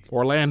 3?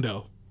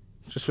 Orlando.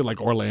 Just feel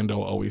like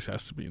Orlando always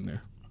has to be in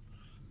there.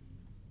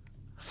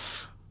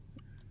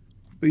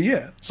 But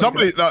yeah.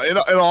 Somebody,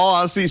 in all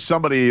honesty,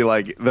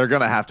 they're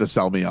going to have to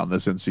sell me on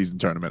this in-season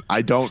tournament.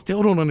 I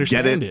still don't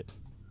understand it.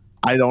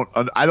 I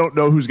don't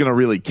know who's going to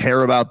really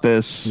care about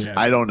this. Yeah.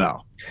 I don't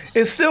know.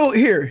 It's still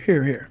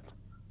here.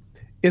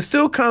 It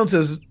still counts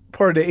as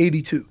part of the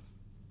 82.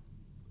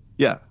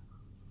 Yeah.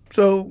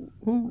 So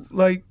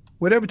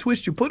whatever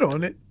twist you put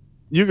on it,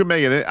 you can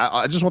make it.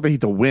 I just want the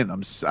Heat to win.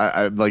 I'm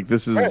like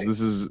this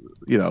is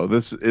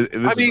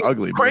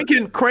ugly.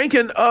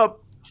 Cranking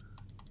up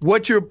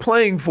what you're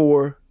playing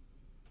for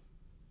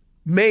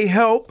may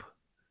help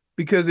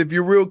because if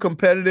you're real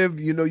competitive,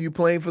 you're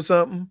playing for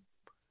something.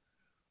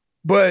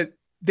 But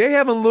they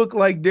haven't looked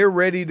like they're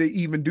ready to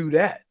even do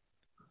that.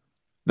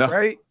 No.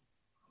 Right?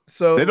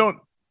 So they don't.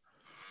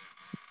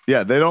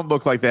 Yeah, they don't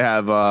look like they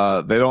have.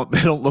 They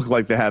don't look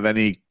like they have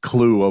any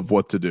clue of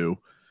what to do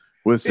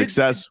with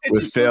success,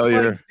 with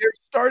failure. Like they're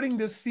starting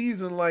this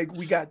season like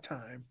we got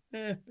time,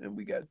 and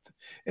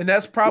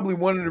that's probably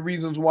one of the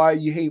reasons why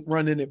you hate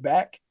running it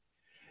back,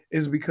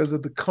 is because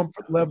of the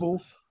comfort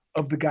level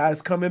of the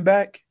guys coming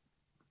back.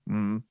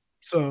 Mm-hmm.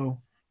 So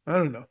I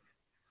don't know.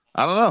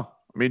 I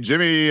mean,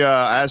 Jimmy.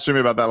 I asked Jimmy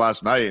about that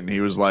last night, and he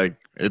was like,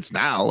 "It's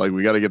now. Like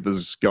we got to get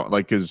this going.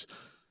 Like because,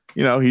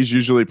 he's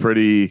usually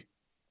pretty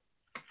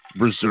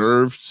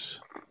reserved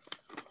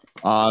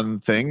on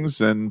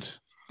things, and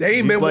they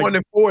ain't been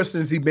 1-4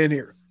 since he been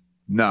here.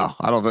 No,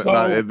 I don't think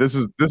this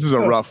is a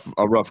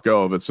rough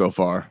go of it so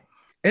far.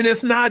 And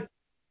it's not.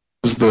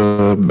 It's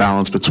the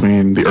balance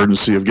between the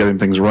urgency of getting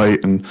things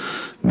right and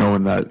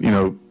knowing that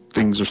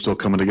things are still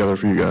coming together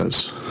for you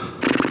guys.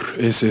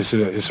 It's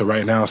a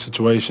right now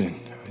situation.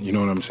 You know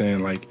what I'm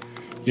saying? Like,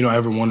 you don't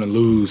ever want to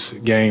lose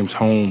games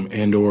home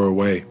and or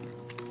away.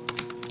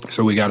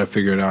 So we got to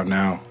figure it out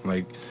now.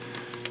 Like,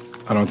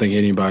 I don't think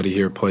anybody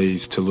here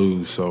plays to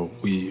lose. So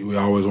we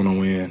always want to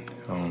win.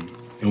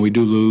 And we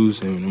do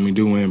lose and we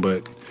do win,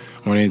 but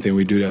more than anything,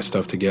 we do that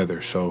stuff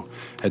together. So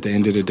at the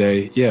end of the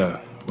day,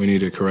 yeah, we need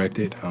to correct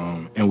it,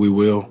 and we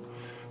will.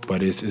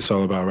 But it's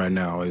all about right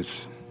now.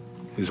 It's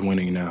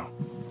winning now.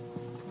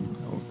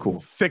 Oh,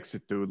 cool. Fix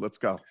it, dude. Let's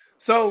go.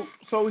 So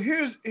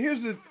here's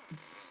the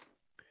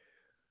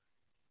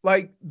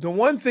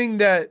one thing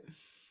that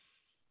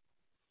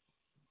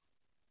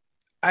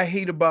I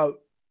hate about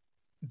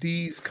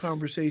these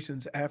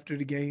conversations after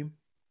the game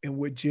and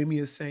what Jimmy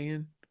is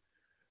saying,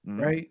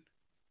 right,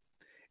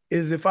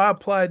 is if I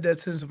applied that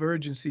sense of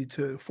urgency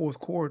to the fourth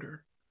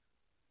quarter,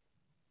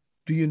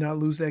 do you not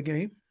lose that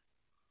game?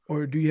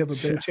 Or do you have a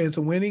better chance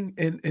of winning?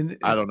 And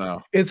I don't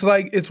know. It's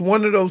like it's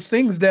one of those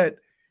things that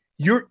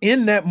you're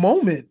in that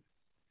moment.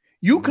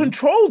 You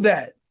control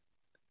that.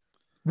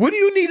 What do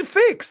you need to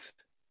fix?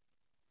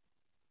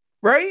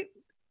 Right?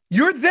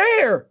 You're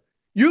there.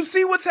 You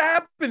see what's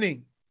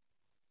happening.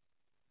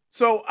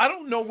 So I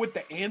don't know what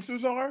the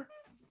answers are.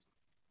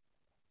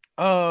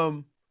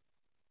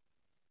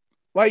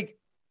 Like,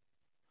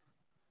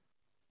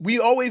 we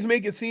always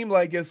make it seem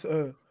like it's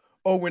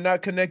we're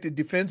not connected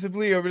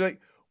defensively, or we're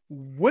like,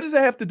 what does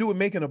that have to do with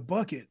making a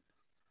bucket?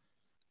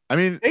 I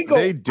mean, they go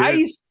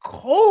ice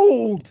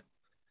cold.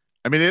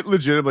 I mean, it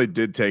legitimately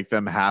did take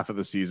them half of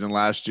the season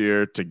last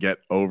year to get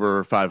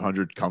over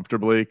 500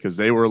 comfortably, because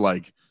they were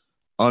like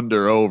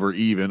under, over,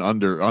 even,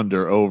 under,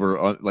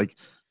 over. Like,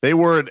 they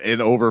weren't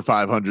an over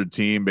 500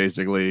 team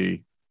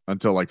basically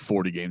until like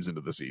 40 games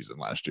into the season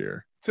last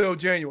year. Till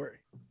January.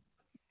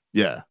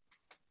 Yeah.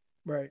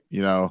 Right.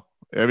 You know,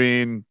 I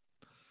mean,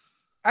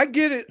 I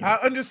get it. I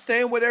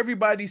understand what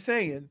everybody's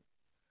saying,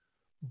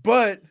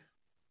 but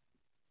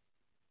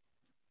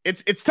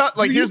it's tough.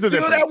 Like, here's the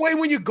difference. Do you feel that way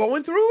when you're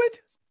going through it?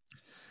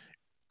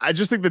 I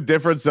just think the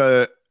difference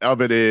of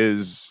it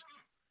is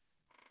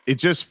it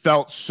just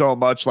felt so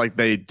much like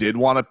they did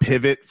want to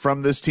pivot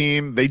from this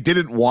team. They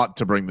didn't want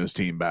to bring this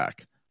team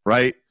back,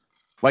 right?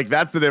 Like,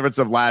 that's the difference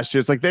of last year.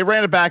 It's like they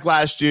ran it back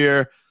last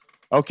year.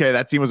 Okay,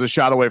 that team was a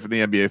shot away from the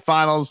NBA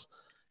Finals.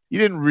 You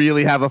didn't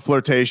really have a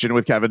flirtation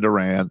with Kevin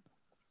Durant.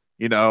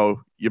 You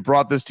know, you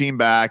brought this team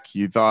back.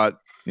 You thought,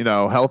 you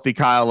know, healthy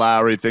Kyle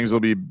Lowry, things will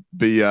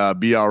be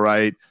all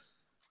right.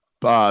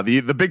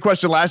 The big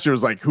question last year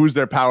was like, who's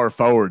their power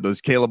forward?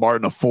 Does Caleb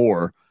Martin a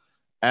 4?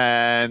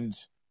 And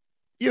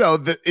you know,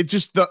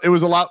 it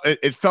was a lot.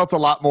 It felt a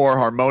lot more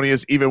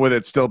harmonious, even with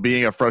it still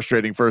being a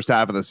frustrating first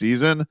half of the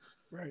season.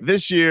 Right.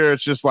 This year,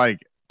 it's just like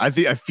I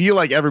feel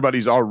like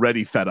everybody's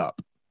already fed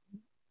up.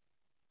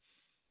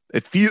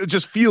 It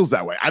just feels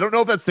that way. I don't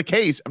know if that's the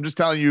case. I'm just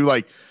telling you,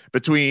 like,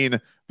 between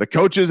the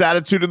coach's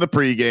attitude in the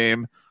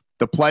pregame,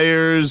 the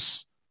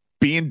players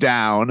being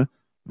down,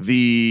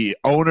 the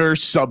owner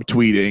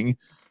subtweeting,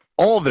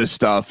 all this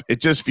stuff,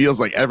 it just feels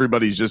like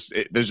everybody's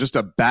there's just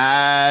a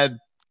bad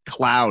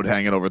cloud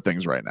hanging over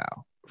things right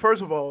now.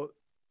 First of all,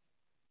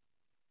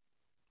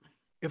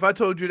 if I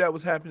told you that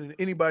was happening to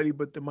anybody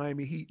but the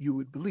Miami Heat, you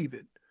would believe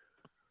it.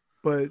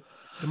 But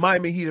the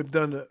Miami Heat have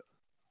done an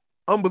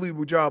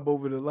unbelievable job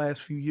over the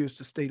last few years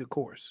to stay the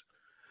course.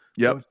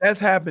 Yep. So if that's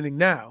happening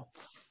now,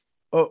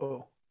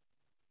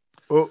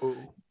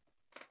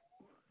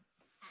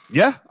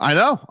 Yeah, I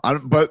know.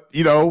 But,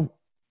 you know,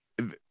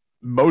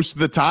 most of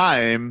the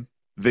time,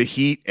 the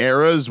Heat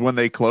eras, when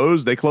they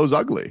close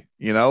ugly.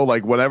 You know,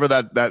 like, whenever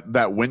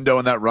that window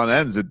and that run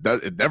ends,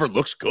 it never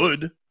looks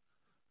good.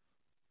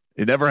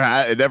 It never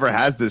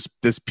has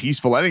this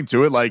peaceful ending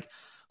to it. Like,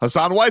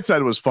 Hassan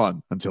Whiteside was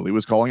fun until he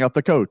was calling out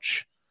the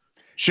coach.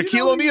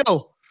 Shaquille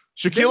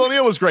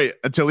O'Neal was great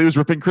until he was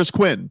ripping Chris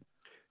Quinn.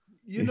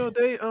 You know,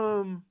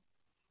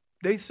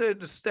 they said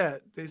the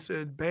stat. They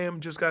said Bam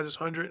just got his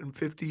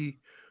 151st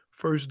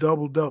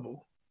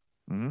double-double.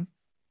 Mm-hmm.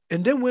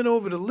 And then went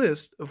over the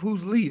list of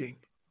who's leading.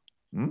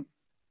 Mm-hmm.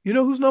 You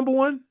know who's number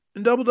one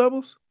in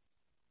double-doubles?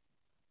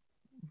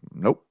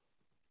 Nope.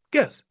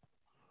 Guess.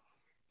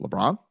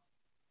 LeBron?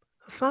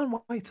 Hassan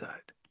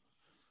Whiteside.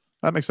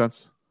 That makes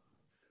sense.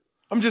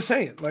 I'm just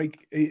saying, I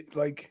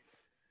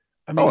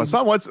mean,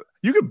 Hassan Whiteside.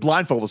 You could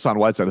blindfold Hassan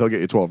Whiteside. He'll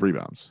get you 12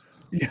 rebounds.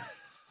 Yeah.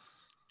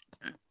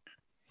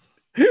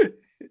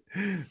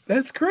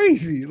 That's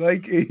crazy.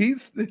 Like,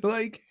 he's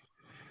like,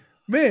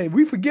 man,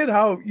 we forget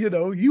how, you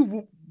know, he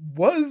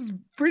was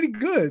pretty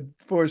good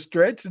for a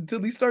stretch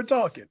until he started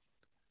talking.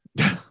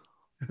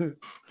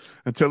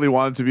 until he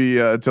wanted to be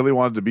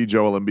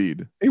Joel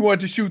Embiid. He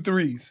wanted to shoot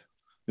threes.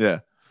 Yeah.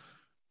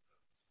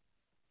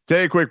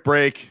 Take a quick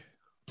break.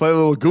 Play a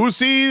little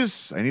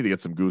Goosies. I need to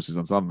get some Goosies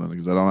on something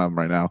because I don't have them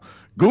right now.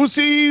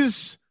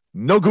 Goosies.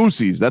 No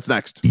Goosies. That's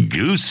next.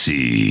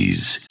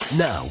 Goosies.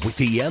 Now with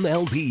the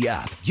MLB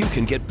app, you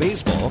can get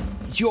baseball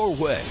your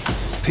way.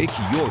 Pick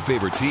your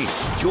favorite team,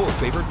 your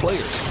favorite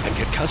players, and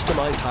get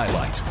customized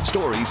highlights,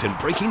 stories, and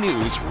breaking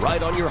news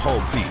right on your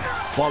home feed.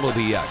 Follow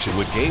the action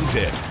with Game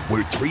Day,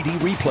 where 3D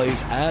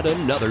replays add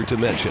another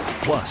dimension.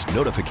 Plus,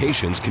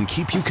 notifications can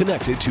keep you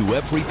connected to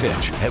every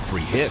pitch,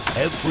 every hit,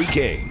 every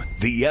game.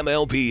 The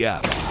MLB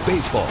app.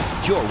 Baseball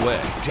your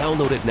way.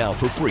 Download it now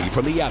for free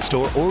from the App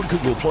Store or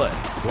Google Play.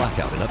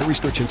 Blackout and other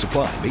restrictions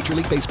apply. Major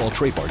League Baseball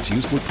trademarks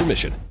used with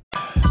permission.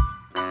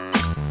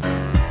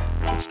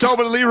 It's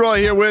Tobin and Leroy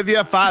here with you,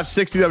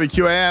 560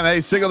 WQAM.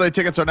 Hey, single day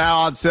tickets are now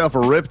on sale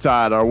for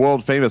Riptide, our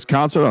world famous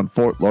concert on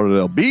Fort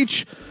Lauderdale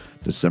Beach,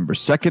 December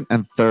 2nd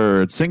and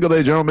 3rd. Single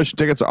day general admission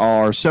tickets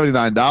are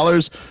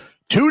 $79.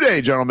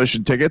 2-day general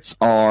admission tickets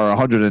are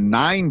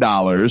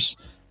 $109. You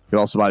can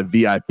also buy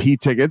VIP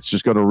tickets.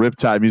 Just go to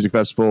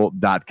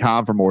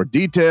riptidemusicfestival.com for more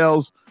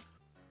details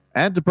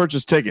and to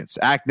purchase tickets.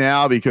 Act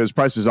now because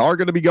prices are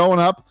going to be going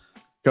up.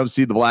 Come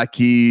see the Black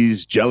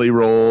Keys, Jelly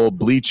Roll,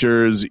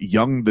 Bleachers,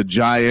 Young the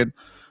Giant,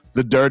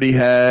 the Dirty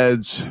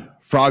Heads,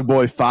 Frog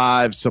Boy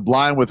 5,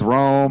 Sublime with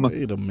Rome.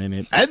 Wait a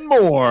minute. And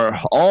more.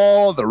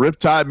 All the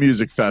Riptide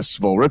Music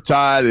Festival.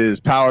 Riptide is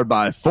powered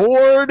by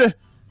Ford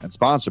and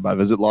sponsored by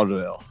Visit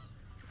Lauderdale.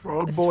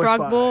 Frog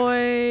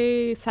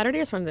Boy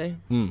Saturday or Sunday?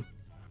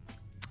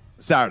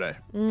 Saturday.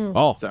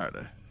 Oh.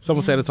 Saturday.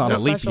 Someone said it's on a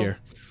leap special. year.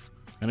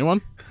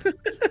 Anyone?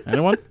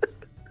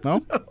 No?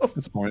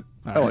 That's a point.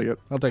 All I like it.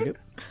 I'll take it.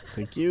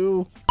 Thank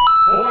you.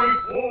 Point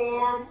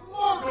for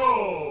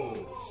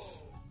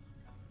Marcos.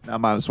 Now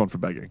 -1 for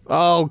begging.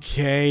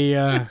 Okay.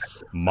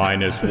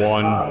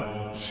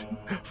 -1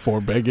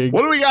 for begging.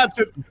 What do we got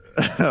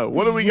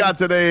what do we got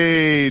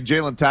today,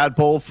 Jaelen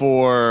Tadpole,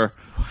 for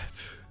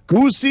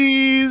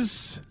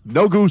Goosies,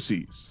 No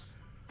Goosies?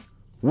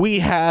 We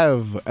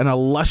have an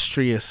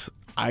illustrious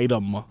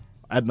item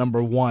at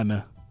number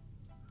 1.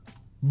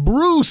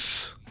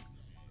 Bruce.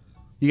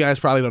 You guys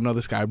probably don't know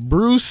this guy.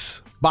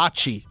 Bruce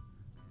Bochy.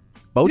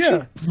 Bochy?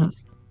 Yeah.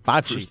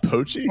 Bochy.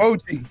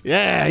 Bochy?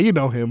 Yeah, you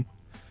know him.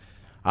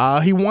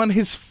 He won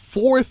his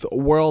 4th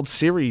World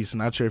Series.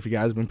 Not sure if you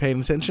guys have been paying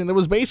attention. There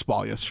was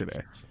baseball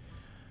yesterday.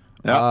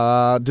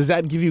 Yep. Does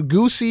that give you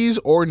Goosies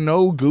or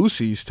no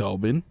Goosies,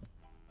 Tobin?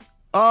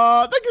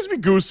 That gives me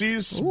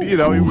Goosies. Ooh, he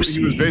was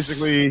Goosies.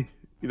 basically,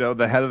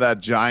 the head of that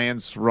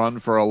Giants run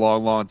for a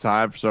long, long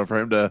time. So for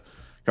him to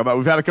come out,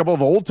 we've had a couple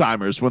of old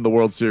timers win the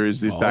World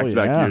Series these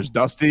back-to-back years.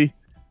 Dusty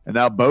and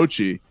now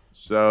Bochy.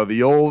 So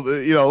the old,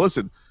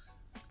 listen,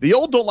 the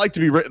old don't like to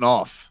be written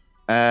off.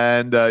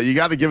 And you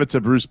got to give it to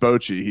Bruce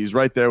Bochy. He's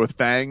right there with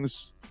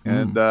fangs.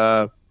 And,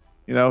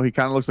 he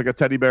kind of looks like a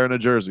teddy bear in a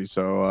jersey.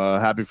 So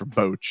happy for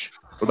Boch.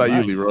 What about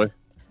you, Leroy?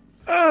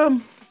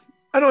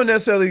 I don't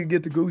necessarily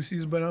get the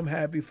Goosies, but I'm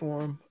happy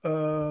for him.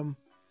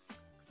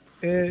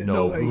 No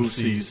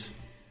Goosies.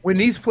 When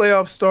these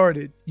playoffs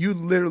started, you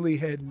literally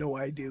had no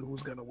idea who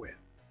was going to win.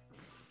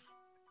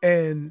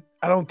 And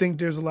I don't think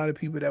there's a lot of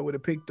people that would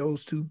have picked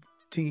those two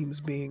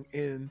teams being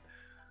in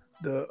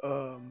the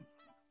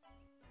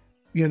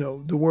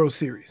the World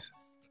Series.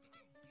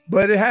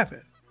 But it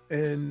happened.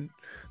 And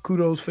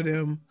kudos for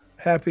them.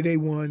 Happy they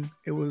won.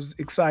 It was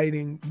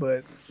exciting,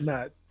 but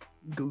not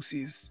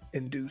Goosies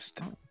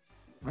induced.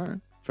 All right.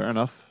 Fair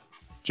enough.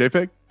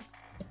 J-Fig?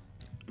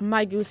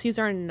 My Goosies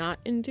are not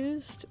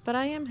induced, but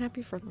I am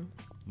happy for them.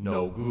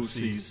 No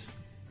Goosies.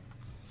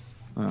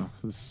 Oh,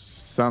 this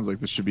sounds like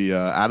this should be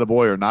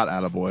attaboy or not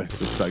attaboy,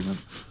 this segment.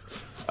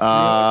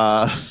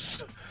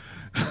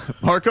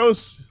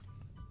 Marcos?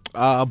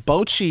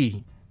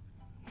 Bochy.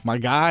 My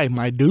guy,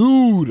 my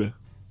dude.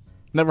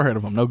 Never heard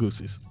of him. No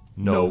Goosies.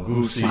 No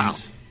Goosies. Wow.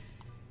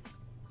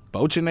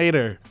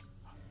 Bochinator.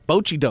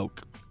 Bochy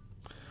doke.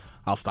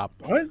 I'll stop.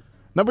 What?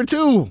 Number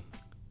 2.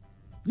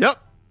 Yep.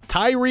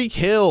 Tyreek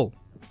Hill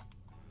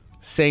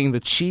saying the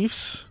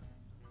Chiefs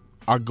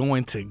are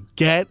going to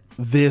get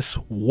this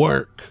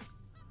work.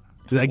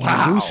 Does that give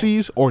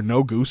Goosies or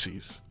no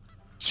Goosies?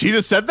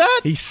 Cheetah said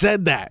that? He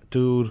said that,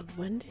 dude.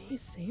 When did he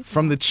say that?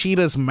 From the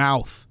cheetah's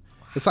mouth.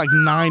 It's like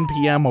 9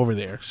 p.m. over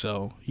there,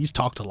 so he's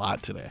talked a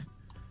lot today.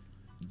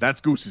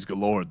 That's Goosies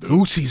galore, dude.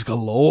 Goosies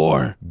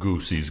galore.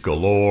 Goosies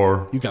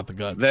galore. You got the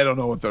guts. They don't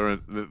know what they're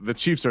in. The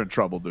Chiefs are in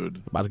trouble,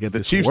 dude. About to get the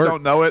this Chiefs work.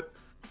 don't know it.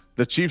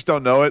 The Chiefs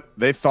don't know it.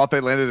 They thought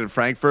they landed in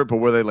Frankfurt, but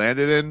where they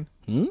landed in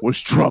was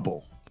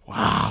trouble.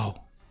 Wow.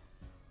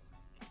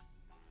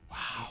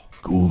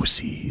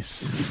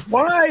 Goosies.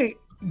 Why,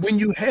 when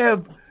you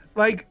have,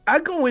 I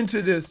go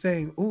into this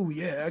saying, oh,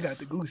 yeah, I got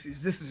the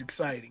Goosies. This is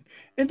exciting.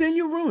 And then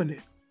you ruin it.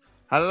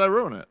 How did I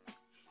ruin it?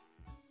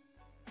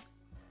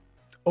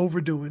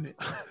 Overdoing it.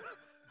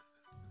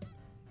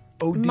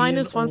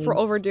 -1 for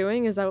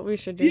overdoing. Is that what we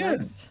should do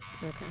next?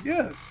 Okay.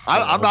 Yes.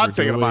 I'm not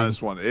taking a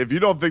 -1. If you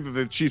don't think that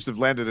the Chiefs have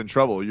landed in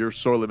trouble, you're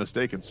sorely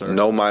mistaken, sir.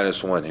 No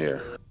 -1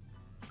 here.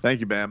 Thank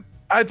you, Bam.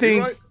 I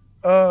think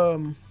I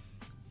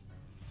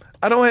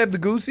don't have the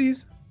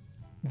Goosies,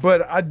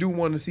 but I do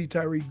want to see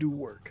Tyreek do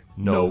work.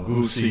 No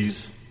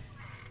Goosies.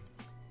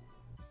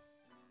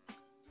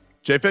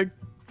 J-Fig?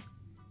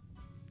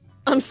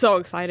 I'm so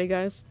excited,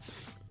 guys.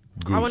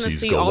 I want to Goosies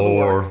see all the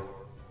work. galore.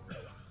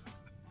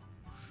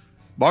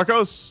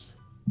 Marcos?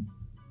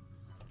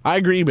 I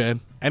agree, man.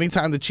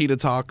 Anytime the cheetah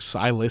talks,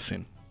 I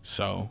listen.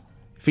 So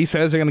if he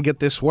says they're going to get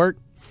this work,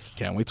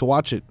 can't wait to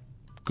watch it.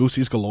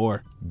 Goosies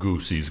galore.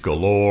 Goosies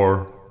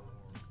galore.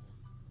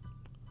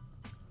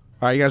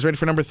 All right, you guys ready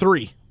for number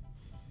 3?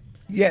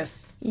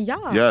 Yes.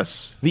 Yeah.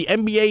 Yes. The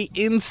NBA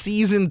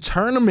in-season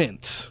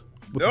tournament.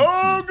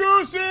 No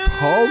Goosies!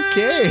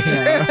 Okay.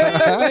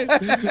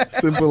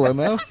 Simple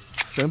enough.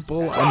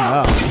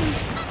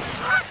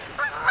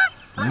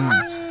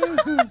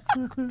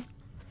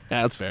 Yeah,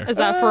 that's fair. Is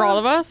that for all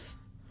of us?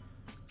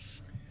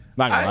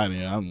 Not gonna lie to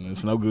you,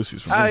 it's no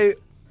Goosies for me.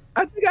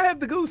 I think I have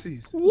the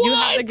Goosies. What? You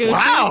have the Goosies?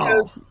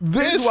 Wow.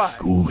 Here's why.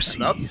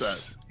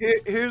 Goosies.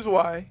 Here's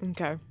why.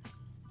 Okay.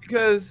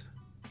 Because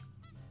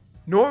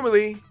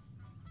normally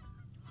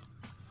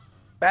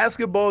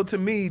basketball to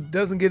me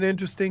doesn't get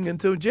interesting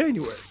until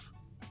January.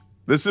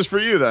 This is for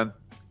you, then.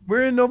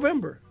 We're in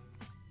November.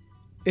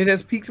 It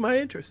has piqued my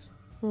interest.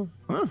 Huh,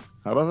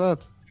 how about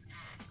that?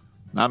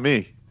 Not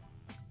me.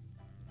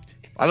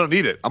 I don't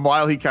need it. I'm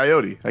Wild Heat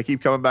Coyote. I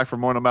keep coming back for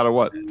more no matter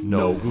what.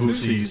 No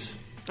Goosies.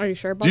 Are you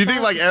sure about Do you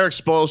that? think Eric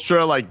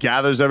Spoelstra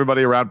gathers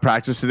everybody around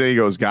practice today? He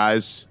goes,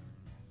 guys,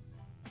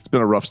 it's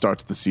been a rough start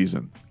to the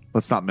season.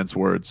 Let's not mince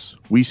words.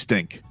 We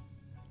stink.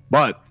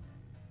 But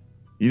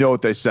you know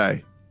what they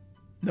say.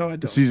 No, I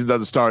don't. The season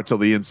doesn't start until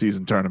the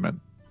in-season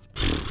tournament.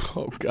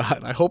 Oh,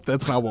 God. I hope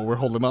that's not what we're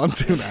holding on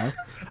to now.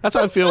 That's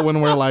how I feel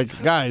when we're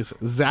like, guys,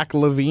 Zach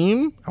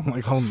LaVine. I'm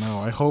like, oh, no.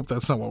 I hope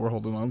that's not what we're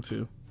holding on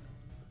to.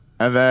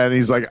 And then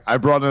he's like, I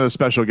brought in a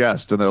special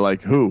guest. And they're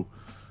like, who?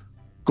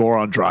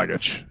 Goran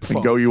Dragic. And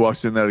Gogi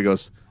walks in there and he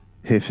goes,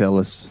 hey,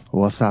 fellas.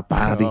 What's up,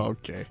 buddy? Oh,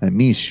 okay. I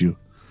miss you.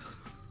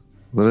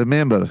 But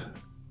remember,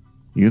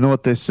 you know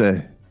what they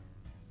say.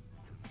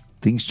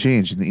 Things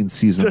change in the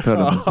in-season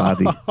tournament,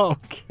 buddy.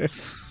 Okay.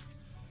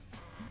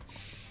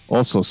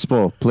 Also,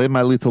 Spo, play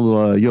my little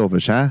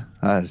Jovic,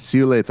 huh? See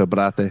you later,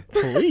 brate.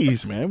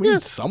 Please, man. We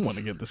need someone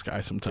to get this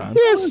guy some time.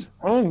 Yes. What's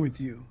wrong with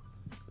you?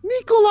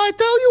 Nicola, I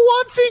tell you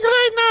one thing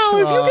right now.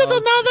 If you get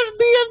another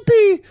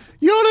DNP,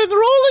 you're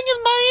enrolling in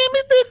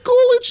Miami-Dade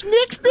College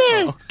next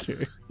day.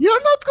 Okay.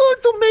 You're not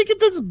going to make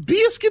it as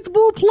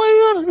basketball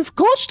player. If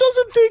coach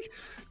doesn't think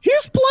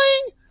he's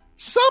playing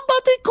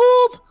somebody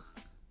called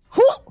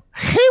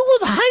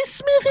Haywood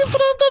Highsmith in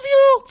front of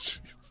you.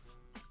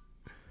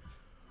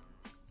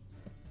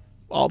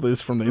 All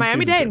this from the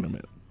Miami-Dade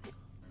tournament.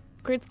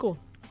 Great school.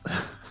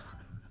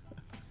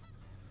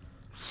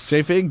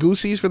 J-Fig,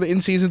 Goosies for the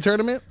in-season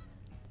tournament?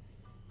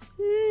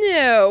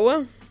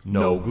 No.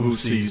 No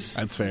Goosies.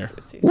 That's fair.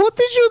 What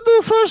did you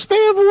do first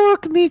day of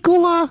work,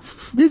 Nicola?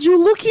 Did you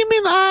look him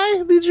in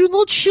eye? Did you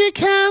not shake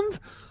hand?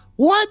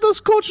 Why does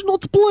coach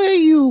not play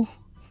you?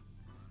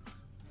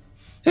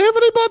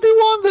 Everybody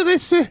wonder. They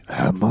say,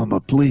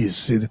 Mama,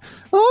 please.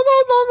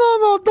 Oh,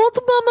 no. Don't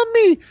mama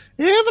me.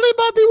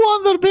 Everybody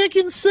wonder back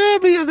in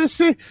Serbia. They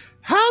say,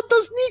 how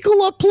does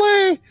Nicola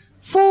play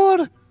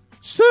for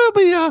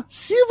Serbia?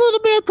 Silver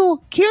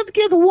medal. Can't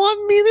get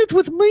 1 minute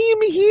with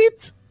Miami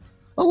Heat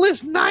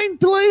unless 9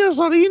 players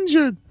are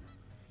injured.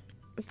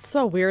 It's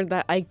so weird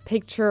that I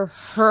picture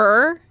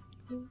her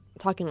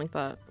talking like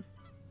that.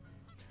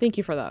 Thank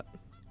you for that.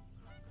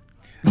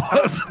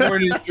 I'm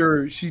pretty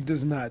sure she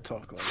does not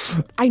talk like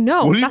that. I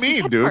know. What do you That's the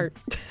mean, sad dude? part.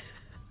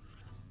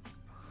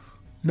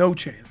 No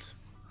chance.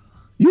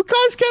 You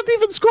guys can't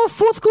even score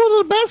fourth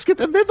quarter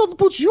basket and they don't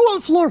put you on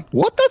floor.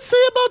 What that say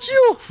about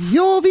you,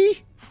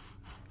 Yovi?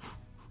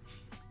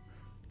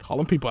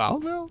 Calling people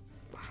out now?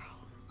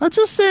 I'm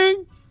just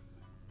saying.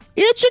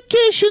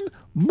 Education,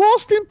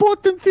 most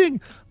important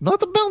thing.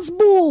 Not a bounce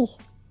ball.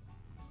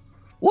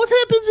 What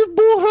happens if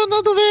ball run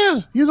out of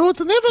air? You know, it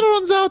never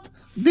runs out.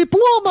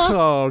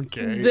 Diploma.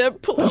 Okay.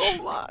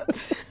 Diploma.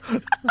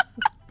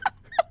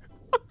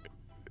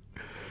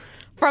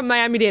 From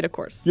Miami-Dade, of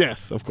course.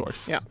 Yes, of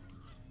course. Yeah.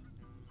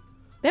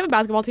 They have a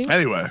basketball team.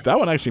 Anyway. That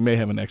one actually may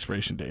have an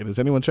expiration date. Has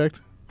anyone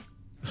checked?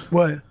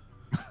 What?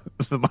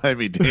 The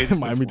Miami-Dade.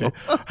 Miami-Dade.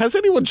 Has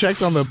anyone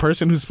checked on the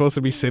person who's supposed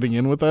to be sitting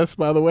in with us,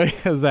 by the way?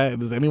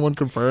 Does anyone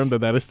confirm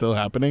that is still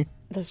happening?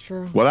 That's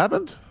true. What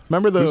happened?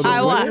 Remember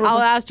I'll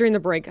ask during the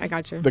break. I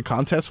got you. the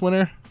contest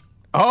winner?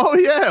 Oh,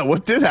 yeah.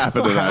 What did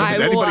happen to that?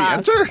 Did anybody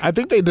enter? I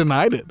think they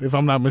denied it, if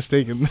I'm not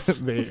mistaken.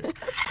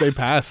 they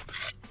passed.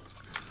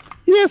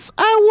 Yes,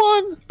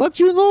 I won. But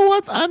you know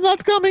what? I'm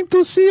not coming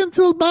to see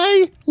until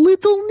my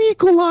little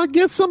Nicola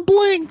gets some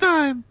playing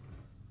time.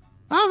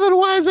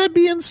 Otherwise, I'd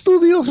be in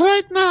studio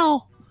right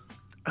now.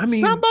 I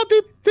mean,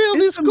 somebody tell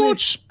this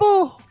coach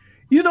Spo.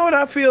 You know what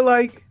I feel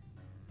like?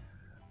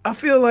 I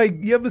feel like,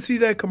 you ever see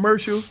that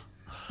commercial?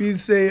 You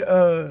say,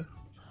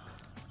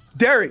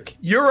 Derek,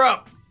 you're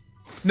up.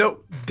 No,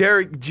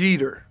 Derek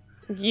Jeter.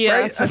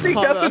 Yes, right? I think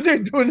that's what they're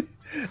doing.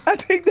 I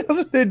think that's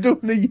what they're doing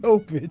to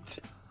Jovic.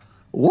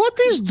 What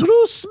is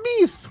Drew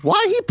Smith?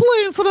 Why he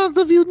play in front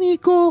of you,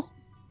 Nico?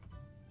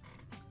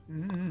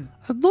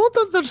 I don't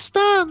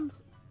understand.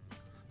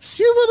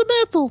 Silver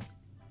medal.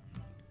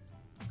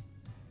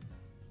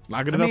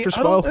 Not good enough for Spo.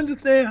 I don't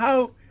understand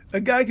how a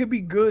guy could be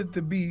good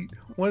to be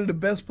one of the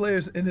best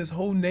players in his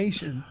whole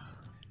nation,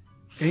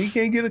 and he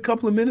can't get a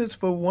couple of minutes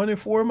for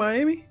 1-4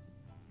 Miami.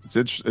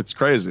 It's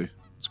crazy.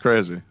 It's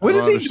crazy. What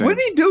did he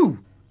do?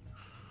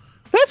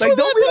 That's like, what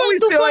don't we I'm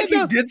always trying to feel like find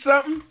he out. did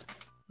something?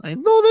 I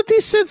know that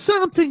he said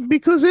something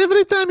because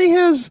every time he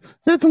has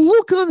that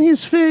look on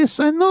his face,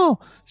 I know.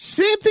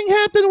 Same thing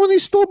happened when he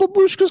stole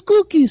Babushka's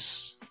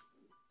cookies.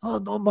 Oh,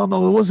 no,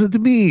 it wasn't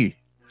me.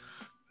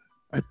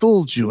 I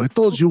told you it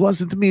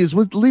wasn't me. It's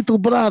with little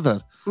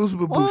brother. Who's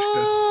Babushka?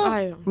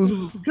 I don't Who's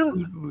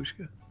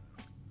Babushka?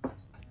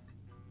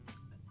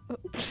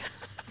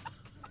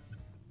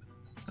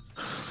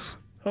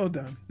 Hold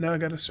on. Now I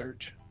got to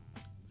search.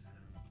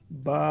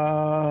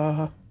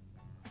 Babushka.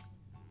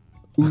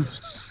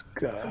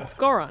 Let's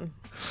go on.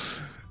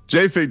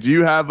 J-Fig, do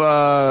you have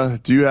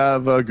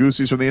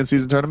Goosies from the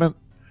in-season tournament?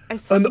 I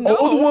said An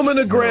old woman,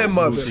 a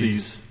grandmother.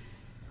 Goosies.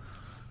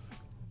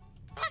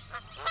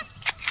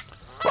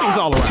 It's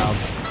all around.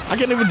 I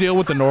can't even deal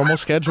with the normal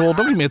schedule.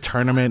 Don't give me a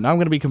tournament. Now I'm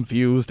going to be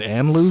confused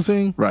and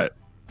losing. Right.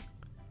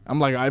 I'm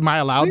like, am I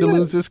allowed to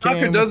lose this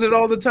Soccer game? does it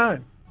all the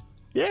time.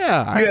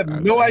 Yeah. You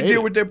have no I hate idea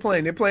it. what they're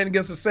playing. They're playing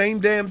against the same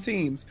damn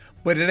teams,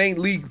 but it ain't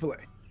league play.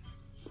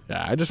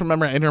 Yeah, I just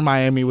remember Inter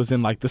Miami was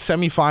in like the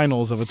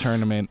semifinals of a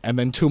tournament, and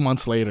then 2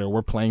 months later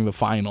we're playing the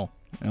final,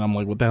 and I'm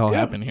like, what the hell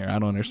happened here? I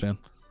don't understand.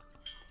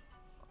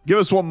 Give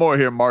us one more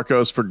here,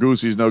 Marcos, for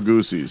Goosies, No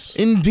Goosies.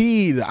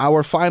 Indeed.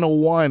 Our final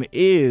one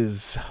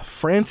is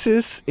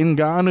Francis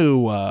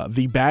Ngannou,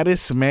 the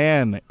baddest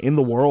man in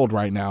the world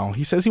right now.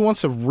 He says he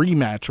wants a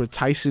rematch with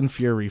Tyson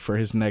Fury for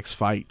his next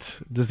fight.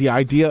 Does the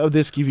idea of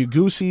this give you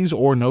Goosies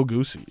or No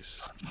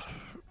Goosies?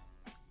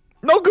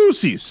 No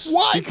Goosies.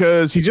 What?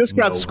 Because he just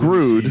got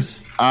screwed.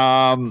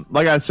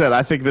 Like I said,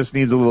 I think this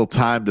needs a little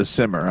time to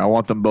simmer. I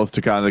want them both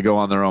to kind of go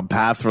on their own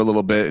path for a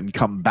little bit and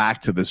come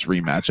back to this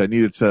rematch. I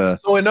needed to.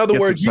 So in other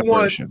words, you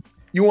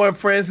want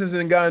Francis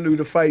and Ngannou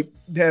to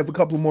have a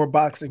couple more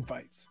boxing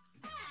fights.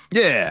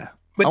 Yeah,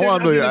 but they're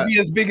not going to be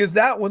as big as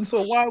that one.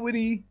 So why would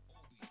he?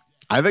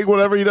 I think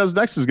whatever he does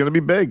next is going to be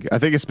big. I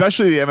think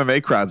especially the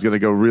MMA crowd's going to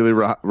go really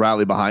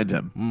rally behind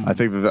him. I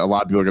think that a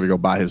lot of people are going to go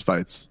buy his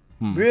fights.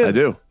 Really? I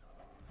do.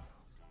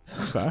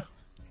 Okay.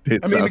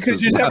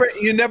 Because you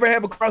never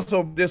have a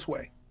crossover this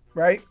way,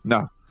 right?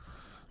 No.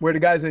 Where the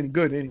guy's any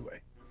good anyway.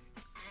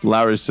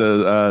 Lowry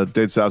says,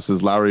 Date South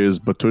says Lowry is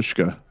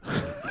Batushka.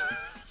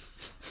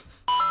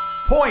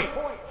 Point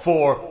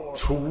for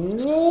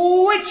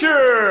Twitcher.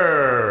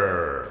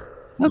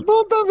 I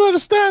don't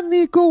understand,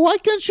 Nico. Why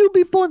can't you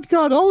be point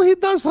guard? All he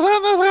does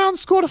run around,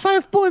 score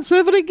 5 points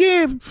every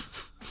game.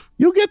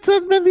 You get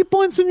that many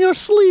points in your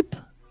sleep.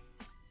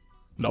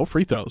 No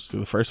free throws through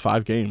the first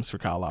 5 games for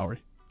Kyle Lowry.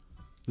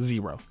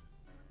 0.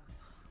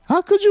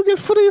 How could you get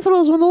free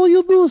throws when all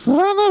you do is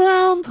run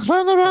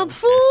around,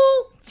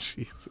 fool?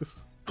 Jesus.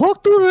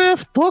 Talk to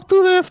ref.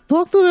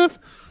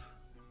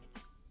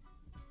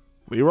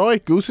 Leroy,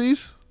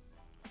 Goosies?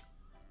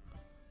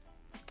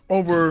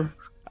 Over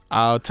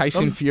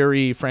Tyson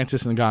Fury,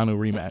 Francis Ngannou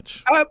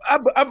rematch.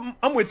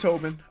 I'm with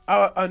Tobin.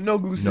 No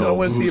Goosies. I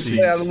want to see it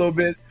play out a little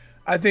bit.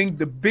 I think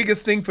the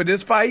biggest thing for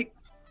this fight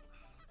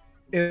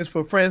is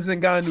for Francis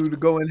Ngannou to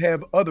go and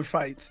have other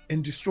fights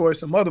and destroy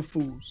some other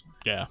fools.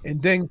 Yeah.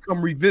 And then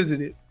come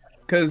revisit it.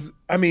 Because,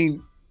 I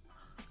mean,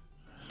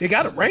 they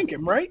got to rank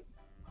him, right?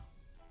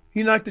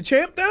 He knocked the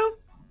champ down?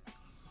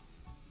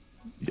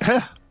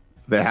 Yeah,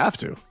 they have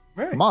to.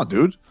 Right. Come on,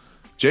 dude.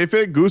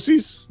 J-Fig,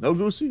 Goosies? No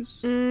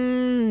Goosies?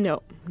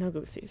 No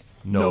Goosies.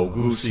 No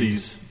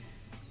Goosies.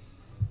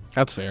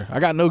 That's fair. I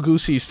got no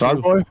Goosies,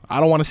 too. I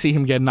don't want to see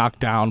him get knocked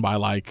down by,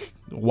 like,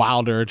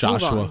 Wilder,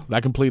 Joshua.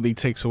 That completely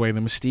takes away the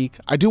mystique.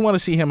 I do want to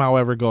see him,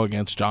 however, go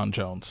against John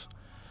Jones.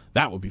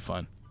 That would be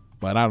fun.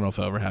 But I don't know if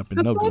it'll ever happen.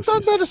 No Goosies. I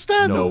don't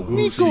understand, No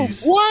Nico.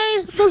 Goosies.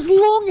 Why does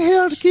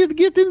long-haired kid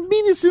get in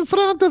minutes in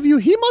front of you?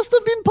 He must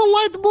have been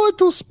polite boy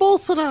to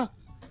Spothra.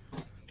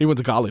 He went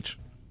to college.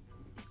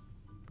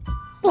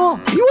 Oh,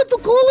 he went to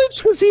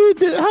college? Because he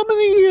did how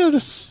many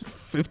years?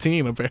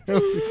 15,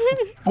 apparently.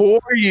 4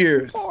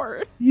 years.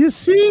 4. You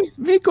see,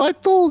 Nico, I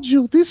told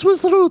you, this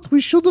was the route.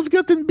 We should have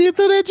gotten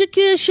better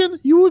education.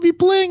 You would be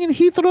playing in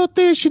heat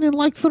rotation in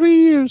like 3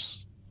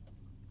 years.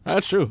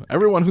 That's true.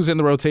 Everyone who's in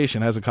the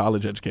rotation has a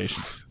college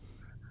education.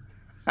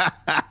 Take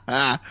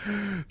a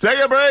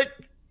break.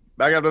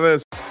 Back after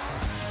this.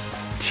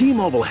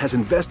 T-Mobile has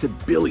invested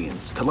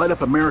billions to light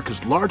up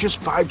America's largest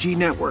 5G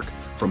network,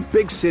 from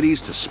big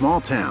cities to small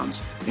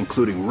towns,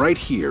 including right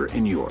here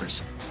in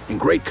yours. And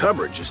great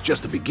coverage is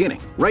just the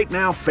beginning. Right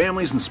now,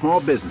 families and small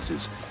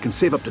businesses can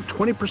save up to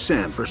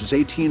 20% versus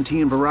AT&T and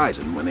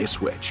Verizon when they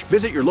switch.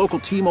 Visit your local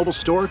T-Mobile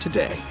store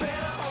today.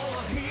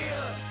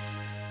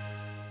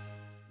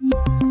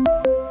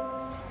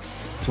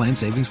 Plan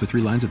savings with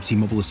 3 lines of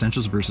T-Mobile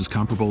Essentials versus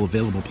comparable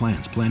available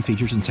plans. Plan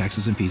features and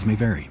taxes and fees may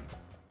vary.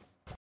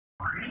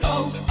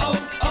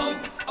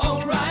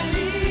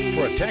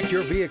 Protect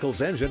your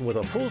vehicle's engine with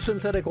a full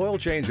synthetic oil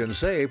change and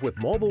save with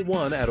Mobile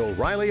One at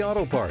O'Reilly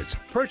Auto Parts.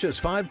 Purchase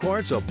 5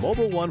 quarts of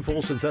Mobile One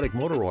full synthetic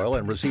motor oil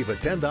and receive a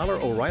 $10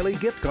 O'Reilly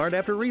gift card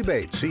after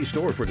rebate. See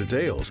store for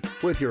details.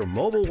 With your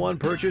Mobile One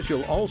purchase,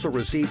 you'll also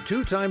receive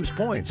 2 times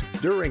points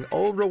during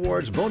O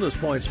Rewards Bonus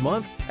Points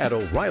Month at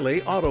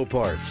O'Reilly Auto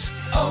Parts.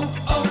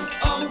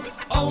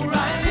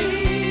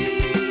 O'Reilly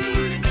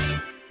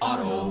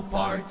Auto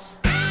Parts.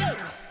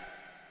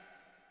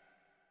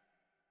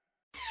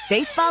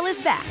 Baseball is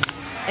back,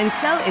 and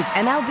so is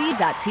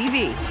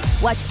MLB.tv.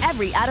 Watch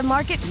every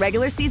out-of-market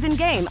regular season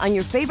game on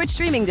your favorite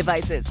streaming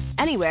devices,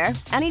 anywhere,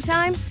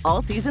 anytime,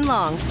 all season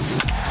long.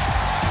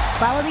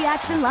 Follow the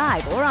action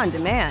live or on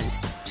demand.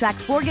 Track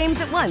 4 games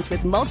at once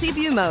with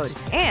multi-view mode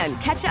and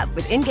catch up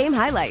with in-game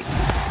highlights.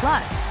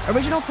 Plus,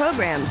 original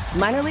programs,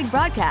 minor league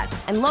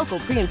broadcasts, and local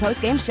pre- and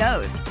post-game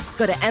shows.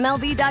 Go to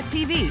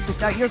MLB.tv to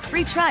start your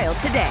free trial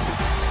today.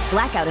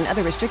 Blackout and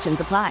other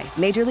restrictions apply.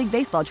 Major League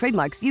Baseball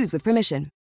trademarks used with permission.